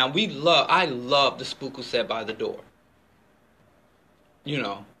revolutionary, now I love the spook who sat by the door. You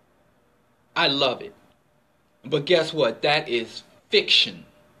know, I love it. But guess what? That is fiction.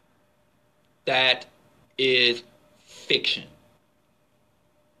 That is fiction.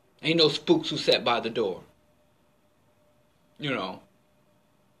 Ain't no spooks who sat by the door. You know,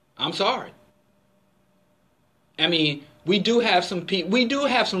 I'm sorry. I mean, we do have some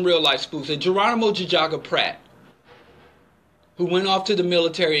real life spooks. Geronimo Jajaga Pratt, who went off to the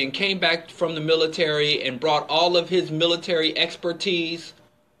military and came back from the military and brought all of his military expertise,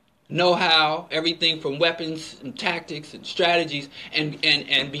 know-how, everything from weapons and tactics and strategies,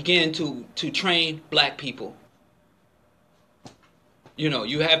 and began to train black people. You know,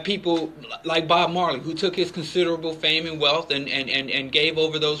 you have people like Bob Marley, who took his considerable fame and wealth and gave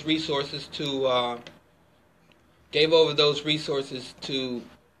over those resources to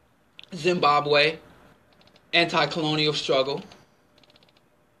Zimbabwe, anti-colonial struggle.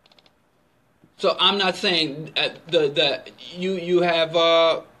 So I'm not saying you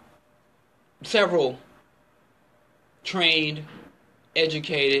have several trained,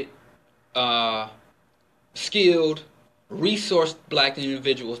 educated, skilled, resourced black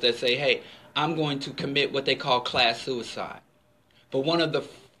individuals that say, hey, I'm going to commit what they call class suicide. But one of the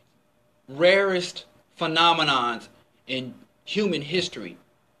rarest phenomenons in human history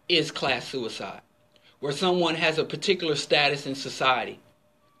is class suicide, where someone has a particular status in society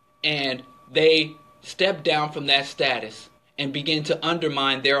and they step down from that status and begin to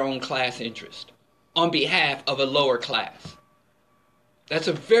undermine their own class interest on behalf of a lower class. That's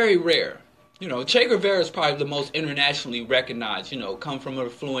a very rare. You know, Che Guevara is probably the most internationally recognized, you know, come from an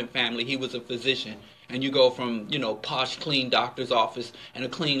affluent family. He was a physician. And you go from, you know, posh, clean doctor's office and a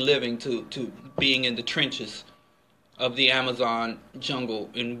clean living to being in the trenches of the Amazon jungle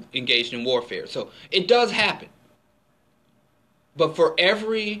engaged in warfare. So it does happen. But for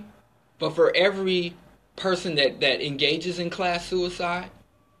every person that engages in class suicide,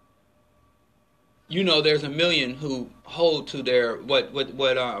 you know, there's a million who hold to their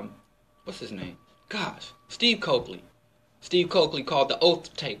what's his name? Gosh, Steve Coakley. Steve Coakley called the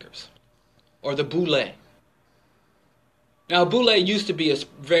oath takers, or the boule. Now, boule used to be a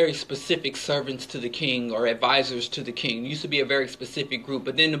very specific servants to the king or advisors to the king. It used to be a very specific group,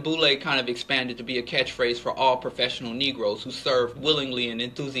 but then the boule kind of expanded to be a catchphrase for all professional Negroes who serve willingly and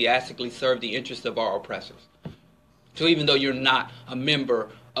enthusiastically serve the interests of our oppressors. So even though you're not a member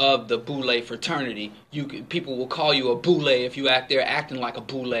of the boule fraternity, people will call you a boule if you act there acting like a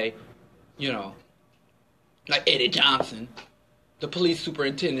boule, you know, like Eddie Johnson. The police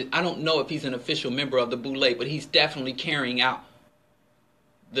superintendent, I don't know if he's an official member of the boule, but he's definitely carrying out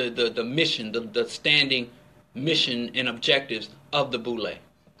the mission, the standing mission and objectives of the boule.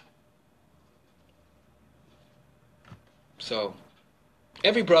 So,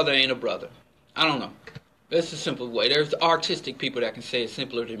 every brother ain't a brother. I don't know. That's a simple way. There's artistic people that can say it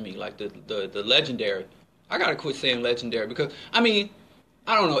simpler than me, like the legendary. I gotta quit saying legendary because, I mean,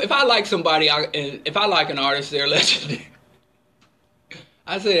 I don't know. If I like somebody, if I like an artist, they're legendary.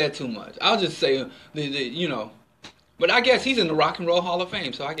 I say that too much. I'll just say, you know. But I guess he's in the Rock and Roll Hall of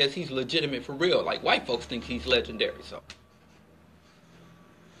Fame, so I guess he's legitimate for real. Like, white folks think he's legendary, so.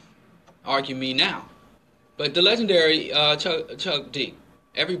 Argue me now. But the legendary Chuck D.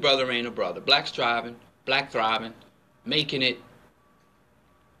 Every brother ain't a brother. Black striving, black thriving, making it.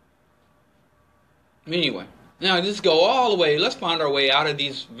 Anyway, now let's go all the way. Let's find our way out of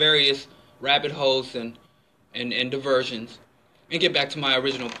these various rabbit holes and diversions. And get back to my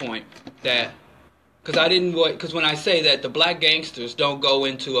original point that, because when I say that the black gangsters don't go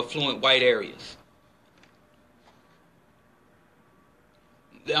into affluent white areas,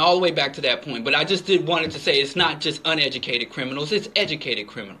 all the way back to that point. But I just wanted to say it's not just uneducated criminals; it's educated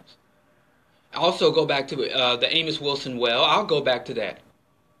criminals. I also go back to the Amos Wilson well. I'll go back to that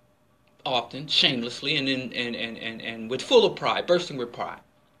often, shamelessly, and with full of pride, bursting with pride.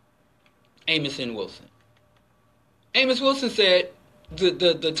 Amos N. Wilson. Amos Wilson said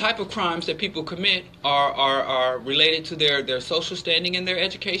the type of crimes that people commit are related to their social standing and their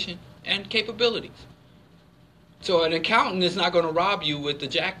education and capabilities. So an accountant is not going to rob you with a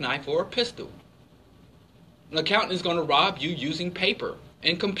jackknife or a pistol. An accountant is going to rob you using paper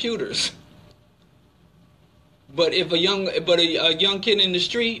and computers. But if a young kid in the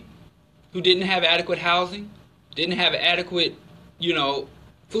street who didn't have adequate housing, didn't have adequate, you know,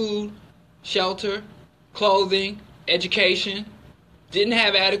 food, shelter, clothing, education, didn't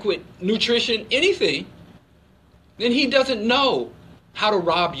have adequate nutrition, anything, then he doesn't know how to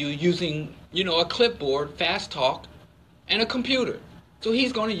rob you using, you know, a clipboard, fast talk, and a computer. So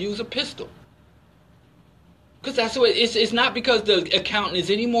he's going to use a pistol. Because that's what it's not because the accountant is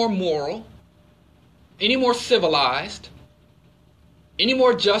any more moral, any more civilized, any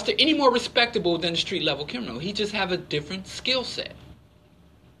more just, any more respectable than the street level criminal. He just have a different skill set.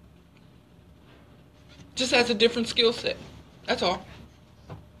 Just has a different skill set. That's all.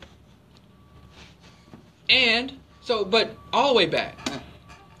 And so, but all the way back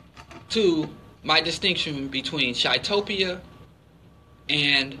to my distinction between Chitopia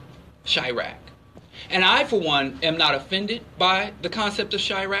and Chirac. And I, for one, am not offended by the concept of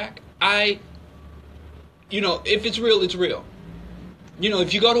Chirac. You know, if it's real, it's real. You know,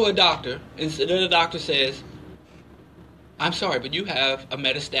 if you go to a doctor and the doctor says, "I'm sorry, but you have a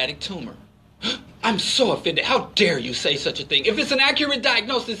metastatic tumor." I'm so offended. How dare you say such a thing? If it's an accurate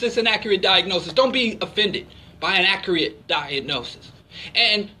diagnosis, it's an accurate diagnosis. Don't be offended by an accurate diagnosis.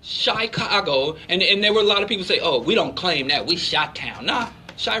 And Chicago, and there were a lot of people say, "Oh, we don't claim that. We shot town." Nah,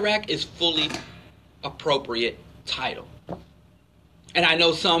 Chirac is fully appropriate title. And I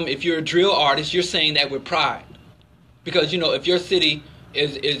know some, if you're a drill artist, you're saying that with pride. Because, you know, if your city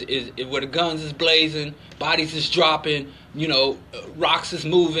is where the guns is blazing, bodies is dropping, you know, rocks is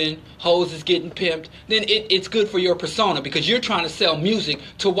moving, hoes is getting pimped, then it's good for your persona because you're trying to sell music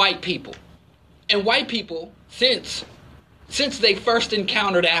to white people. And white people, since they first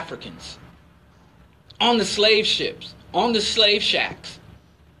encountered Africans on the slave ships, on the slave shacks,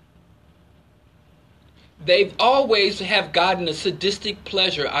 they've always have gotten a sadistic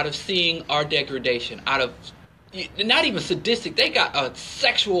pleasure out of seeing our degradation, out of, not even sadistic, they got a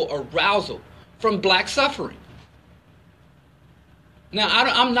sexual arousal from black suffering. Now,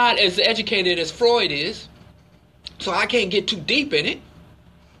 I'm not as educated as Freud is, so I can't get too deep in it.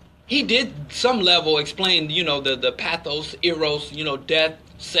 He did some level explain, the pathos, eros, death,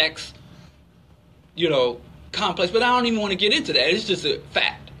 sex, complex, but I don't even want to get into that. It's just a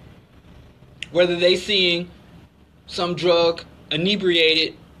fact. Whether they seeing some drug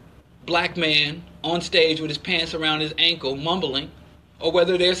inebriated black man on stage with his pants around his ankle mumbling, or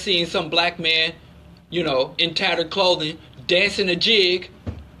whether they're seeing some black man, in tattered clothing dancing a jig,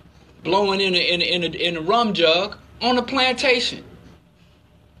 blowing in a rum jug on a plantation.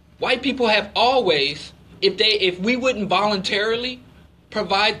 White people have always, if we wouldn't voluntarily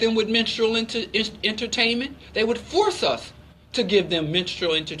provide them with minstrel entertainment, they would force us to give them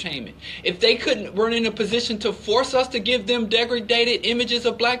minstrel entertainment. If they weren't in a position to force us to give them degraded images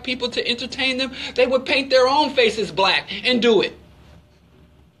of black people to entertain them, they would paint their own faces black and do it.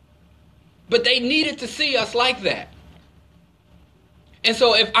 But they needed to see us like that. And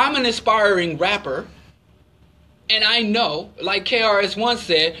so if I'm an aspiring rapper, and I know, like KRS once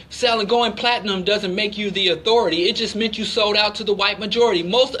said, going platinum doesn't make you the authority. It just meant you sold out to the white majority.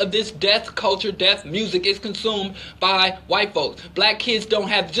 Most of this death culture, death music is consumed by white folks. Black kids don't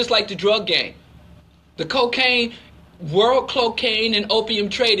have, just like the drug game. The world cocaine and opium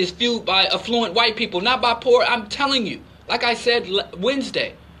trade is fueled by affluent white people, not by poor. I'm telling you, like I said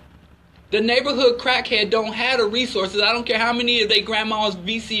Wednesday, the neighborhood crackhead don't have the resources. I don't care how many of their grandma's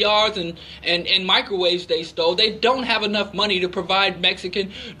VCRs and microwaves they stole. They don't have enough money to provide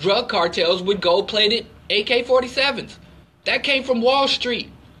Mexican drug cartels with gold-plated AK-47s. That came from Wall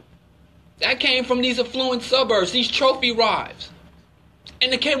Street. That came from these affluent suburbs, these trophy wives.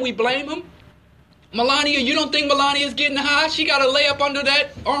 And can we blame them? Melania, you don't think Melania's getting high? She got to lay up under that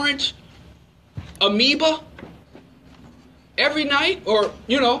orange amoeba every night, or,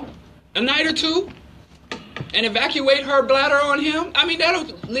 a night or two, and evacuate her bladder on him? I mean, that'll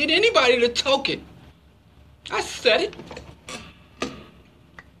lead anybody to token. I said it.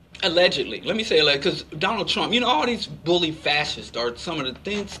 Allegedly. Let me say allegedly, because Donald Trump, all these bully fascists are some of the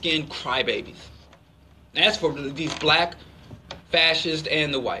thin-skinned crybabies. As for these black fascists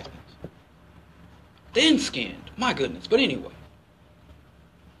and the white ones. Thin-skinned. My goodness. But anyway.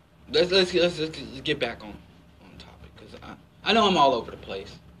 Let's get back on topic, because I know I'm all over the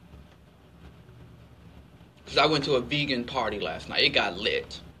place. I went to a vegan party last night. It got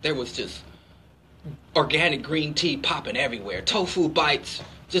lit. There was just organic green tea popping everywhere. Tofu bites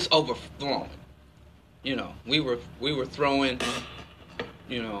just overflowing. We were throwing,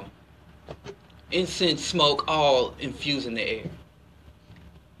 incense smoke all infusing the air.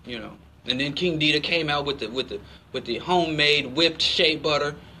 And then King Dita came out with the homemade whipped shea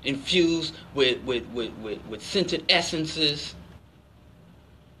butter infused with scented essences.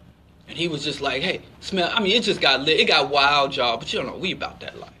 And he was just like, hey, smell. I mean, it just got lit. It got wild, y'all. But we about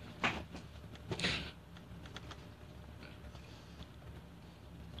that life.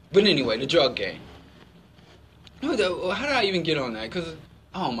 But anyway, the drug game. How did I even get on that? Because,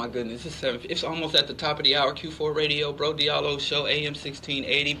 oh my goodness, it's almost at the top of the hour. Q4 Radio, bro. Diallo Show, AM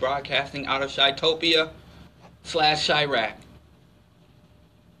 1680, broadcasting out of Chitopia /Chirac.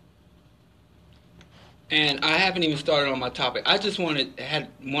 And I haven't even started on my topic. I just wanted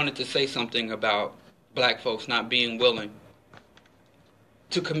to say something about black folks not being willing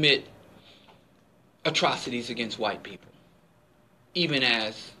to commit atrocities against white people, even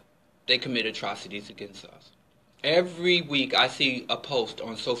as they commit atrocities against us. Every week I see a post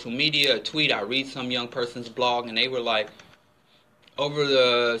on social media, a tweet, I read some young person's blog, and they were like,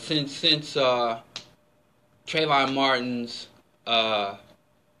 since Trayvon Martin's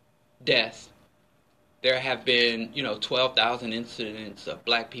death, there have been, 12,000 incidents of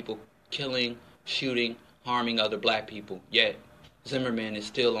black people killing, shooting, harming other black people. Yet Zimmerman is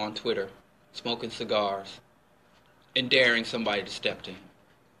still on Twitter, smoking cigars, and daring somebody to step to him.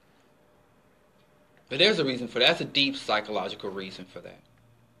 But there's a reason for that. That's a deep psychological reason for that.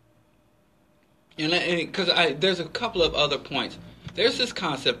 And because there's a couple of other points. There's this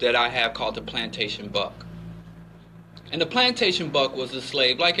concept that I have called the plantation buck. And the plantation buck was a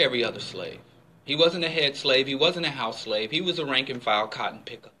slave like every other slave. He wasn't a head slave. He wasn't a house slave. He was a rank and file cotton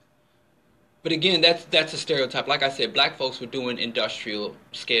picker. But again, that's a stereotype. Like I said, black folks were doing industrial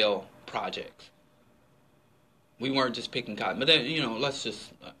scale projects. We weren't just picking cotton. But then, let's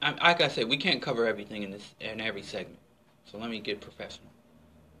just, like I said, we can't cover everything in every segment. So let me get professional.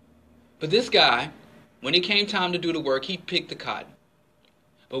 But this guy, when it came time to do the work, he picked the cotton.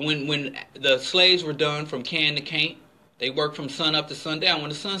 But when the slaves were done from can to can't, they worked from sun up to sundown. When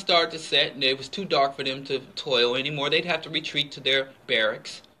the sun started to set and it was too dark for them to toil anymore, they'd have to retreat to their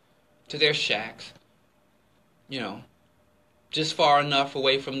barracks, to their shacks, just far enough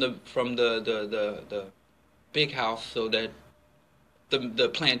away from the big house so that the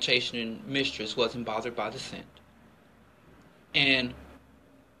plantation mistress wasn't bothered by the scent. And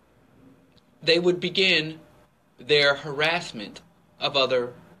they would begin their harassment of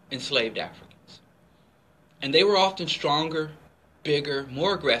other enslaved Africans. And they were often stronger, bigger,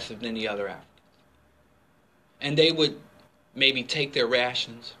 more aggressive than the other Africans. And they would maybe take their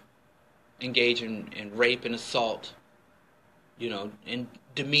rations, engage in rape and assault, and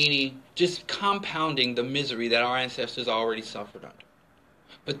demeaning, just compounding the misery that our ancestors already suffered under.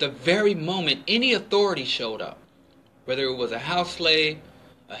 But the very moment any authority showed up, whether it was a house slave,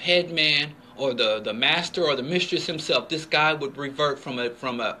 a headman, or the master or the mistress himself, this guy would revert from a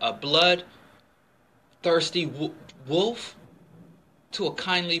blood-thirsty wolf to a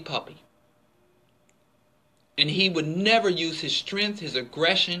kindly puppy. And he would never use his strength, his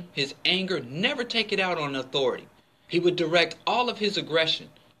aggression, his anger, never take it out on authority. He would direct all of his aggression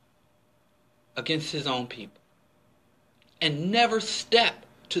against his own people and never step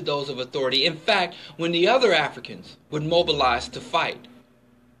to those of authority. In fact, when the other Africans would mobilize to fight,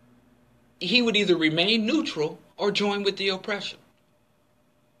 he would either remain neutral or join with the oppression.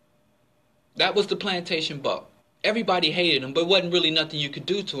 That was the plantation buck. Everybody hated him, but wasn't really nothing you could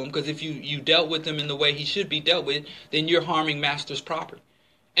do to him, because if you dealt with him in the way he should be dealt with, then you're harming master's property.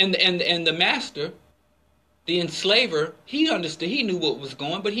 And the master, the enslaver, he understood, he knew what was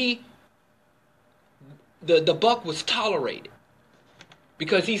going, but the buck was tolerated.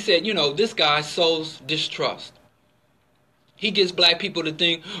 Because he said, this guy sows distrust. He gets black people to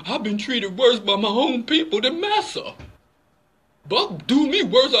think, I've been treated worse by my own people than massa. Buck do me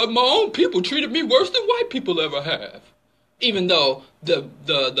worse. My own people treated me worse than white people ever have. Even though the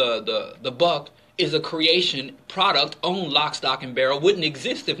buck is a creation, product, owned lock, stock, and barrel, wouldn't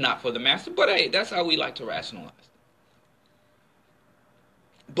exist if not for the master. But hey, that's how we like to rationalize.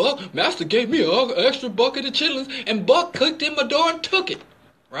 Buck, master gave me an extra bucket of chitlins, and Buck cooked in my door and took it.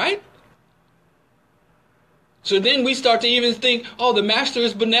 Right? So then we start to even think, oh, the master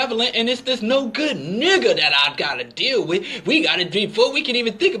is benevolent, and it's this no good nigger that I've got to deal with. We got to, before we can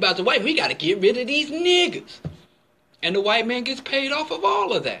even think about the white, we got to get rid of these niggers. And the white man gets paid off of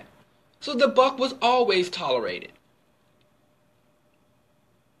all of that. So the buck was always tolerated.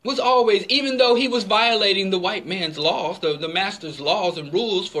 Was always, even though he was violating the white man's laws, the master's laws and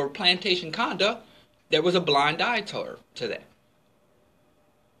rules for plantation conduct, there was a blind eye to that.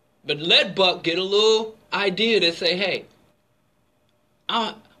 But let Buck get a little idea to say, hey,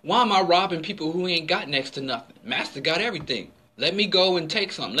 why am I robbing people who ain't got next to nothing? Master got everything. Let me go and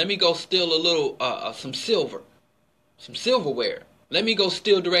take something. Let me go steal a little, some silverware. Let me go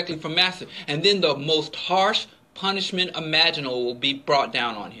steal directly from master. And then the most harsh punishment imaginable will be brought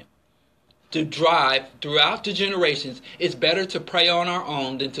down on him. To drive throughout the generations, it's better to prey on our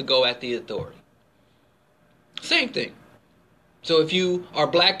own than to go at the authority. Same thing. So if you are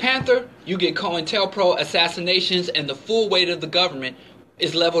Black Panther, you get COINTELPRO assassinations, and the full weight of the government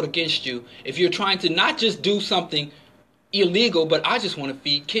is leveled against you. If you're trying to not just do something illegal, but I just want to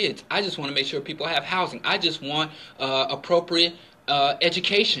feed kids. I just want to make sure people have housing. I just want appropriate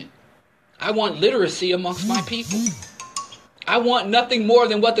education. I want literacy amongst my people. I want nothing more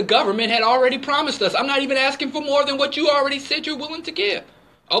than what the government had already promised us. I'm not even asking for more than what you already said you're willing to give.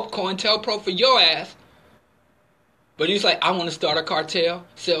 Oh, COINTELPRO for your ass. But he's like, I want to start a cartel,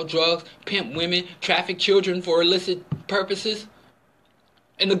 sell drugs, pimp women, traffic children for illicit purposes.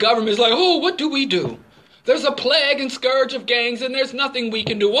 And the government's like, oh, what do we do? There's a plague and scourge of gangs, and there's nothing we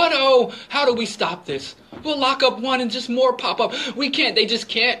can do. What? Oh, how do we stop this? We'll lock up one and just more pop up. We can't. They just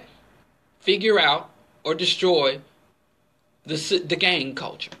can't figure out or destroy the gang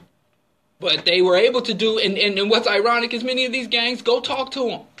culture. But they were able to do, and what's ironic is many of these gangs, go talk to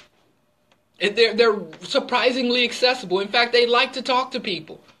them. They're surprisingly accessible. In fact, they like to talk to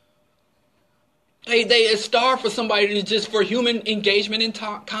people. They starve for somebody to just for human engagement and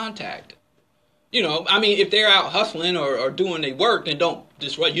contact. I mean, if they're out hustling or doing their work, then don't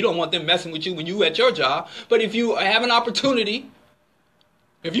disrupt. You don't want them messing with you when you at your job. But if you have an opportunity,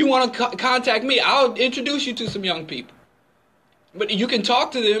 if you want to contact me, I'll introduce you to some young people. But you can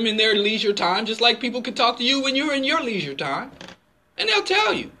talk to them in their leisure time, just like people can talk to you when you're in your leisure time. And they'll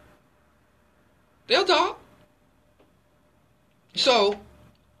tell you. They'll talk. So,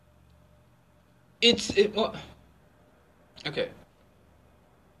 well, okay.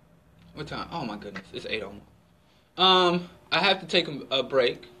 What time? Oh my goodness, it's 8:01. I have to take a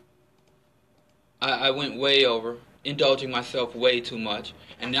break. I went way over, indulging myself way too much.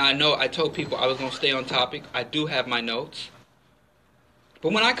 And now I know I told people I was going to stay on topic. I do have my notes.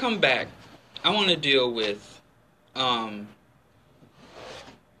 But when I come back, I want to deal with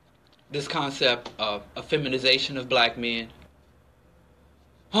this concept of a feminization of black men,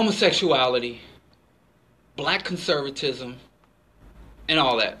 homosexuality, black conservatism, and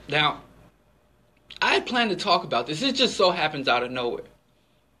all that. Now, I had planned to talk about this. It just so happens out of nowhere.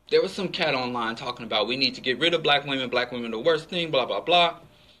 There was some cat online talking about we need to get rid of black women are the worst thing, blah, blah, blah.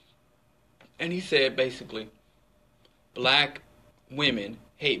 And he said basically, black women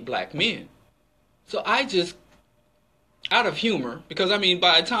hate black men. So I just, out of humor, because I mean,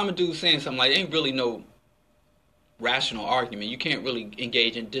 by the time a dude's saying something like, there ain't really no rational argument. You can't really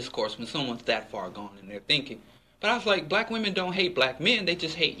engage in discourse when someone's that far gone in their thinking. But I was like, black women don't hate black men, they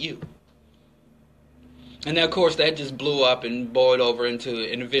just hate you. And then, of course, that just blew up and boiled over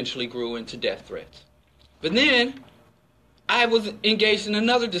into, and eventually grew into death threats. But then, I was engaged in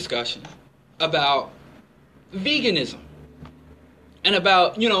another discussion about veganism. And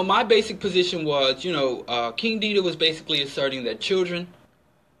about, my basic position was, King Dita was basically asserting that children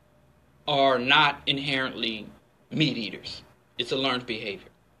are not inherently meat eaters. It's a learned behavior.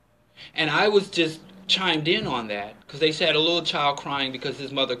 And I was just chimed in on that because they said a little child crying because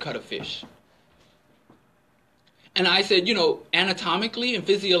his mother cut a fish. And I said, anatomically and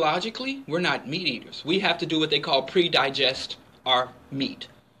physiologically, we're not meat eaters. We have to do what they call pre-digest our meat,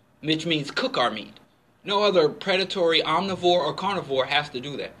 which means cook our meat. No other predatory omnivore or carnivore has to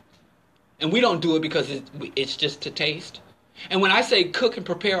do that. And we don't do it because it's just to taste. And when I say cook and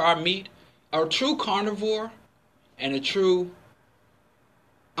prepare our meat, a true carnivore and a true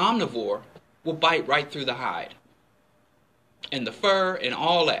omnivore will bite right through the hide and the fur and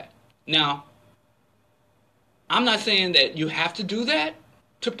all that. Now, I'm not saying that you have to do that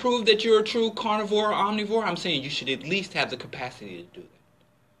to prove that you're a true carnivore or omnivore. I'm saying you should at least have the capacity to do that.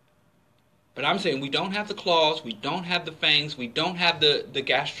 But I'm saying we don't have the claws, we don't have the fangs, we don't have the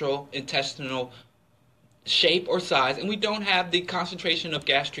gastrointestinal shape or size, and we don't have the concentration of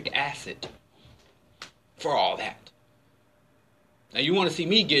gastric acid for all that. Now you want to see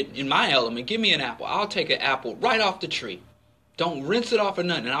me get in my element, give me an apple. I'll take an apple right off the tree. Don't rinse it off or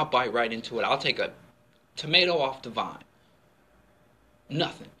nothing, and I'll bite right into it. I'll take a tomato off the vine.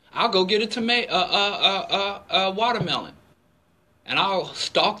 Nothing. I'll go get a watermelon. And I'll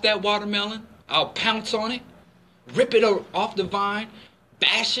stalk that watermelon. I'll pounce on it, rip it off the vine,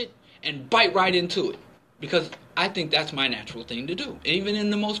 bash it, and bite right into it. Because I think that's my natural thing to do. Even in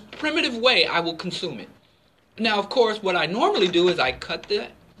the most primitive way, I will consume it. Now, of course, what I normally do is I cut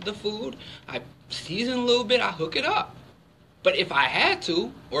the food, I season a little bit, I hook it up. But if I had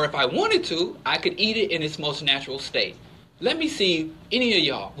to, or if I wanted to, I could eat it in its most natural state. Let me see any of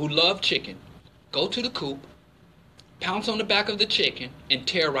y'all who love chicken go to the coop, pounce on the back of the chicken, and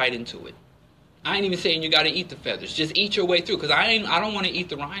tear right into it. I ain't even saying you got to eat the feathers. Just eat your way through, because I don't want to eat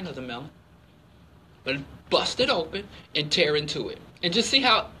the rind of the melon. But bust it open and tear into it. And just see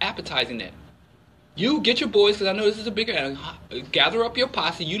how appetizing that. You get your boys, because I know this is a bigger animal. Gather up your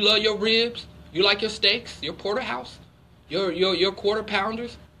posse. You love your ribs. You like your steaks, your porterhouse, your quarter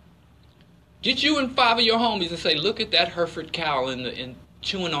pounders. Get you and 5 of your homies and say, look at that Hereford cow and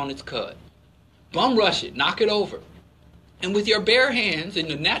chewing on its cud. Bum rush it. Knock it over. And with your bare hands in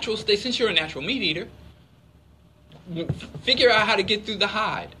the natural state, since you're a natural meat eater, figure out how to get through the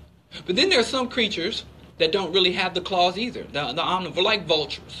hide. But then there are some creatures that don't really have the claws either. The omnivore, like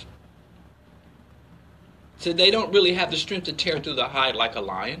vultures. So they don't really have the strength to tear through the hide like a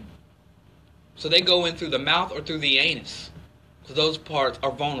lion. So they go in through the mouth or through the anus. So those parts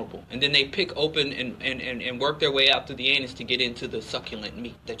are vulnerable. And then they pick open and work their way out through the anus to get into the succulent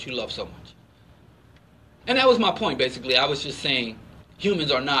meat that you love so much. And that was my point, basically. I was just saying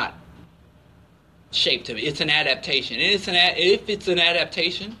humans are not shaped to be. It's an adaptation. And if it's an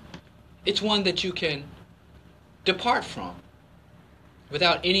adaptation, it's one that you can depart from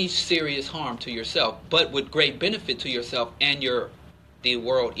without any serious harm to yourself, but with great benefit to yourself and the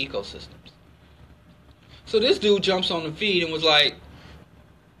world ecosystems. So this dude jumps on the feed and was like,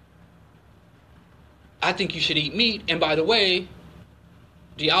 I think you should eat meat. And by the way,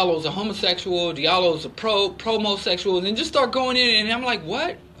 Diallo's a homosexual, Diallo's a promosexual, and just start going in, and I'm like,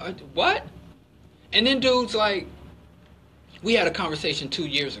 what? What? And then dude's like, we had a conversation 2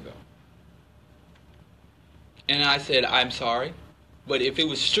 years ago. And I said, I'm sorry, but if it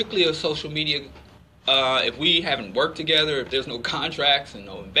was strictly a social media, if we haven't worked together, if there's no contracts and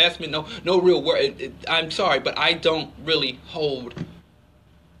no investment, no real work, I'm sorry, but I don't really hold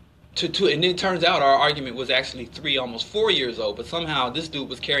to, and it turns out our argument was actually 3, almost 4 years old, but somehow this dude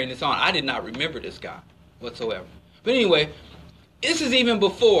was carrying this on. I did not remember this guy whatsoever. But anyway, this is even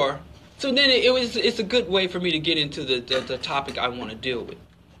before, so then it's a good way for me to get into the topic I want to deal with.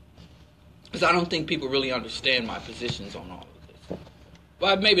 Because I don't think people really understand my positions on all of this.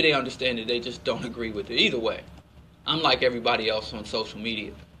 Well, maybe they understand it, they just don't agree with it. Either way, I'm like everybody else on social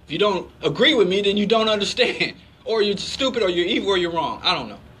media. If you don't agree with me, then you don't understand. Or you're stupid, or you're evil, or you're wrong. I don't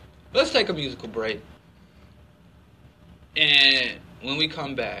know. Let's take a musical break. And when we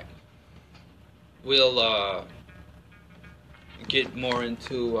come back, we'll get more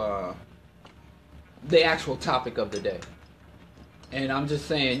into the actual topic of the day. And I'm just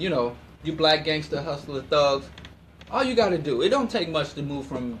saying, you know, you black gangster, hustler, thugs, all you got to do, it don't take much to move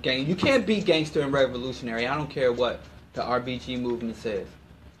from gang. You can't be gangster and revolutionary. I don't care what the RBG movement says.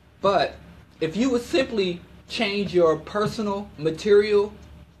 But if you would simply change your personal material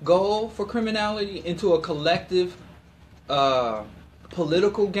goal for criminality into a collective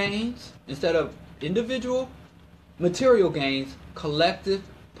political gains instead of individual material gains, collective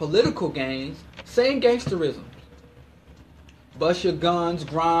political gains, same gangsterism. Bust your guns,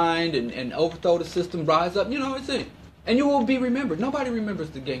 grind, and overthrow the system, rise up, you know what I'm saying? And you will be remembered. Nobody remembers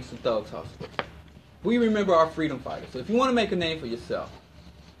the gangster thugs hustlers. We remember our freedom fighters. So if you want to make a name for yourself,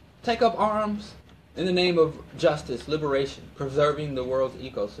 take up arms in the name of justice, liberation, preserving the world's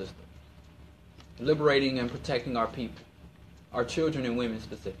ecosystem, liberating and protecting our people, our children and women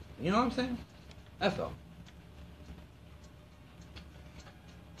specifically. You know what I'm saying? That's all.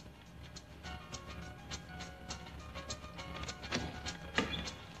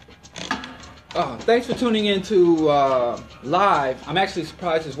 Thanks for tuning in to live. I'm actually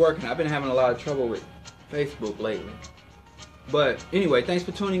surprised it's working. I've been having a lot of trouble with Facebook lately. But anyway, thanks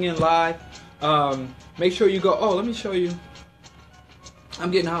for tuning in live. Make sure you go. Oh, let me show you.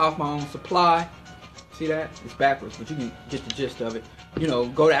 I'm getting high off my own supply. See that? It's backwards, but you can get the gist of it. You know,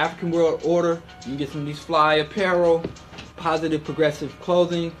 go to African World Order. You can get some of these fly apparel, positive progressive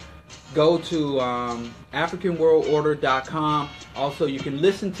clothing. Go to AfricanWorldOrder.com. Also, you can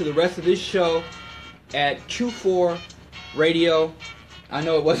listen to the rest of this show at Q4 Radio. I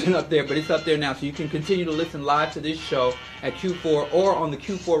know it wasn't up there, but it's up there now. So you can continue to listen live to this show at Q4 or on the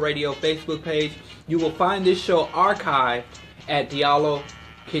Q4 Radio Facebook page. You will find this show archived at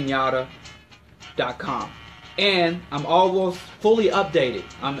DialloKenyatta.com. And I'm almost fully updated.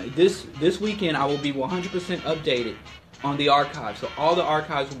 This weekend I will be 100% updated on the archive. So all the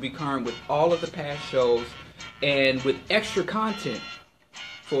archives will be current with all of the past shows and with extra content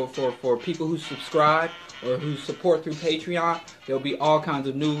for people who subscribe or who support through Patreon. There'll be all kinds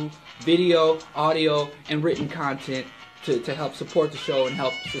of new video, audio, and written content to help support the show and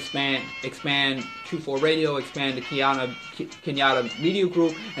help expand Q4 Radio, expand the Kenyatta Media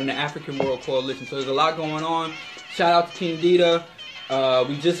Group, and the African World Coalition. So there's a lot going on. Shout out to Team Dita.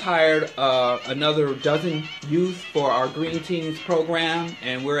 We just hired another dozen youth for our Green Teens program,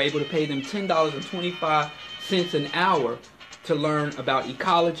 and we're able to pay them $10.25 an hour to learn about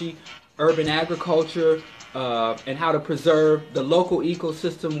ecology, urban agriculture, and how to preserve the local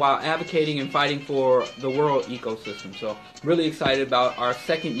ecosystem while advocating and fighting for the world ecosystem. So really excited about our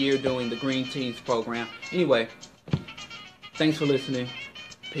second year doing the Green Teens program. Anyway, thanks for listening.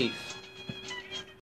 Peace.